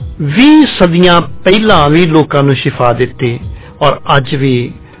 20 ਸਦੀਆਂ ਪਹਿਲਾਂ ਵੀ ਲੋਕਾਂ ਨੂੰ ਸ਼ਿਫਾ ਦਿੱਤੀ ਔਰ ਅੱਜ ਵੀ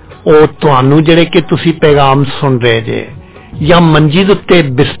ਉਹ ਤੁਹਾਨੂੰ ਜਿਹੜੇ ਕਿ ਤੁਸੀਂ ਪੈਗਾਮ ਸੁਣ ਰਹੇ ਜੇ ਜਾਂ ਮੰਜੀ ਦੇ ਉੱਤੇ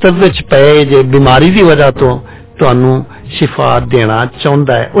ਬਿਸਤਰ ਵਿੱਚ ਪਏ ਜੇ ਬਿਮਾਰੀ ਦੀ ਵਜ੍ਹਾ ਤੋਂ ਤੁਹਾਨੂੰ ਸ਼ਿਫਾ ਦੇਣਾ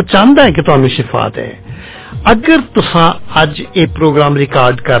ਚਾਹੁੰਦਾ ਹੈ, ਉਹ ਚਾਹੁੰਦਾ ਹੈ ਕਿ ਤੁਹਾਨੂੰ ਸ਼ਿਫਾ ਦੇ। ਅਗਰ ਤੁਸੀਂ ਅੱਜ ਇਹ ਪ੍ਰੋਗਰਾਮ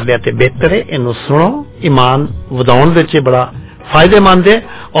ਰਿਕਾਰਡ ਕਰ ਲਿਆ ਤੇ ਬਿਹਤਰ ਹੈ, ਇਹਨੂੰ ਸੁਣੋ, ਈਮਾਨ ਵਧਾਉਣ ਵਿੱਚ ਬੜਾ ਫਾਇਦੇਮੰਦ ਹੈ।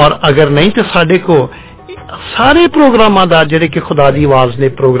 ਔਰ ਅਗਰ ਨਹੀਂ ਤੇ ਸਾਡੇ ਕੋਲ ਸਾਰੇ ਪ੍ਰੋਗਰਾਮਾਂ ਦਾ ਜਿਹੜੇ ਕਿ ਖੁਦਾ ਦੀ ਆਵਾਜ਼ ਨੇ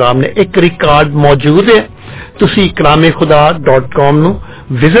ਪ੍ਰੋਗਰਾਮ ਨੇ ਇੱਕ ਰਿਕਾਰਡ ਮੌਜੂਦ ਹੈ। ਤੁਸੀਂ kalameKhuda.com ਨੂੰ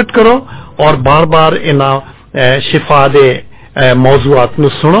ਵਿਜ਼ਿਟ ਕਰੋ ਔਰ ਬਾਰ-ਬਾਰ ਇਹਨਾਂ ਸ਼ਿਫਾ ਦੇ ਮੌਜ਼ੂਆਤ ਨੂੰ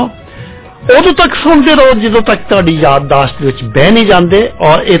ਸੁਣੋ। ਉਦੋਂ ਤੱਕ ਸੁਣਦੇ ਰਹੋ ਜਦੋਂ ਤੱਕ ਤੁਹਾਡੀ ਯਾਦਦਾਸ਼ਤ ਵਿੱਚ ਬਹਿ ਨਹੀਂ ਜਾਂਦੇ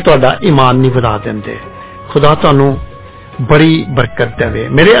ਔਰ ਇਹ ਤੁਹਾਡਾ ਈਮਾਨ ਨਹੀਂ ਵਧਾ ਦਿੰਦੇ। ਖੁਦਾ ਤੁਹਾਨੂੰ ਬੜੀ ਬਰਕਤ ਦੇਵੇ।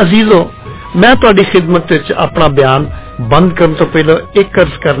 ਮੇਰੇ ਅਜ਼ੀਜ਼ੋ, ਮੈਂ ਤੁਹਾਡੀ ਖਿਦਮਤ ਵਿੱਚ ਆਪਣਾ ਬਿਆਨ ਬੰਦ ਕਰਨ ਤੋਂ ਪਹਿਲਾਂ ਇੱਕ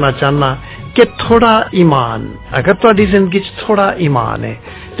ਅਰਜ਼ ਕਰਨਾ ਚਾਹੁੰਦਾ ਕਿ ਥੋੜਾ ਈਮਾਨ, ਅਗਰ ਤੁਹਾਡੀ ਜ਼ਿੰਦਗੀ 'ਚ ਥੋੜਾ ਈਮਾਨ ਹੈ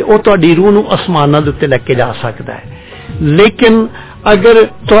ਤੇ ਉਹ ਤੁਹਾਡੀ ਰੂਹ ਨੂੰ ਅਸਮਾਨਾਂ ਦੇ ਉੱਤੇ ਲੈ ਕੇ ਜਾ ਸਕਦਾ ਹੈ। ਲੇਕਿਨ ਅਗਰ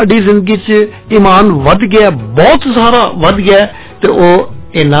ਤੁਹਾਡੀ ਜ਼ਿੰਦਗੀ 'ਚ ਈਮਾਨ ਵੱਧ ਗਿਆ, ਬਹੁਤ ਸਾਰਾ ਵੱਧ ਗਿਆ, ਤੇ ਉਹ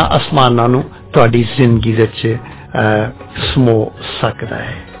ਇਹਨਾਂ ਅਸਮਾਨਾਂ ਨੂੰ ਤੁਹਾਡੀ ਜ਼ਿੰਦਗੀ ਵਿੱਚ ਸਮੋ ਸਕਦਾ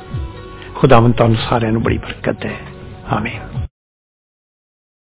ਹੈ। ਖੁਦਾਵੰਦ ਤੁਹਾਨੂੰ ਸਾਰਿਆਂ ਨੂੰ ਬੜੀ ਬਰਕਤ ਦੇ। ਆਮੀਨ।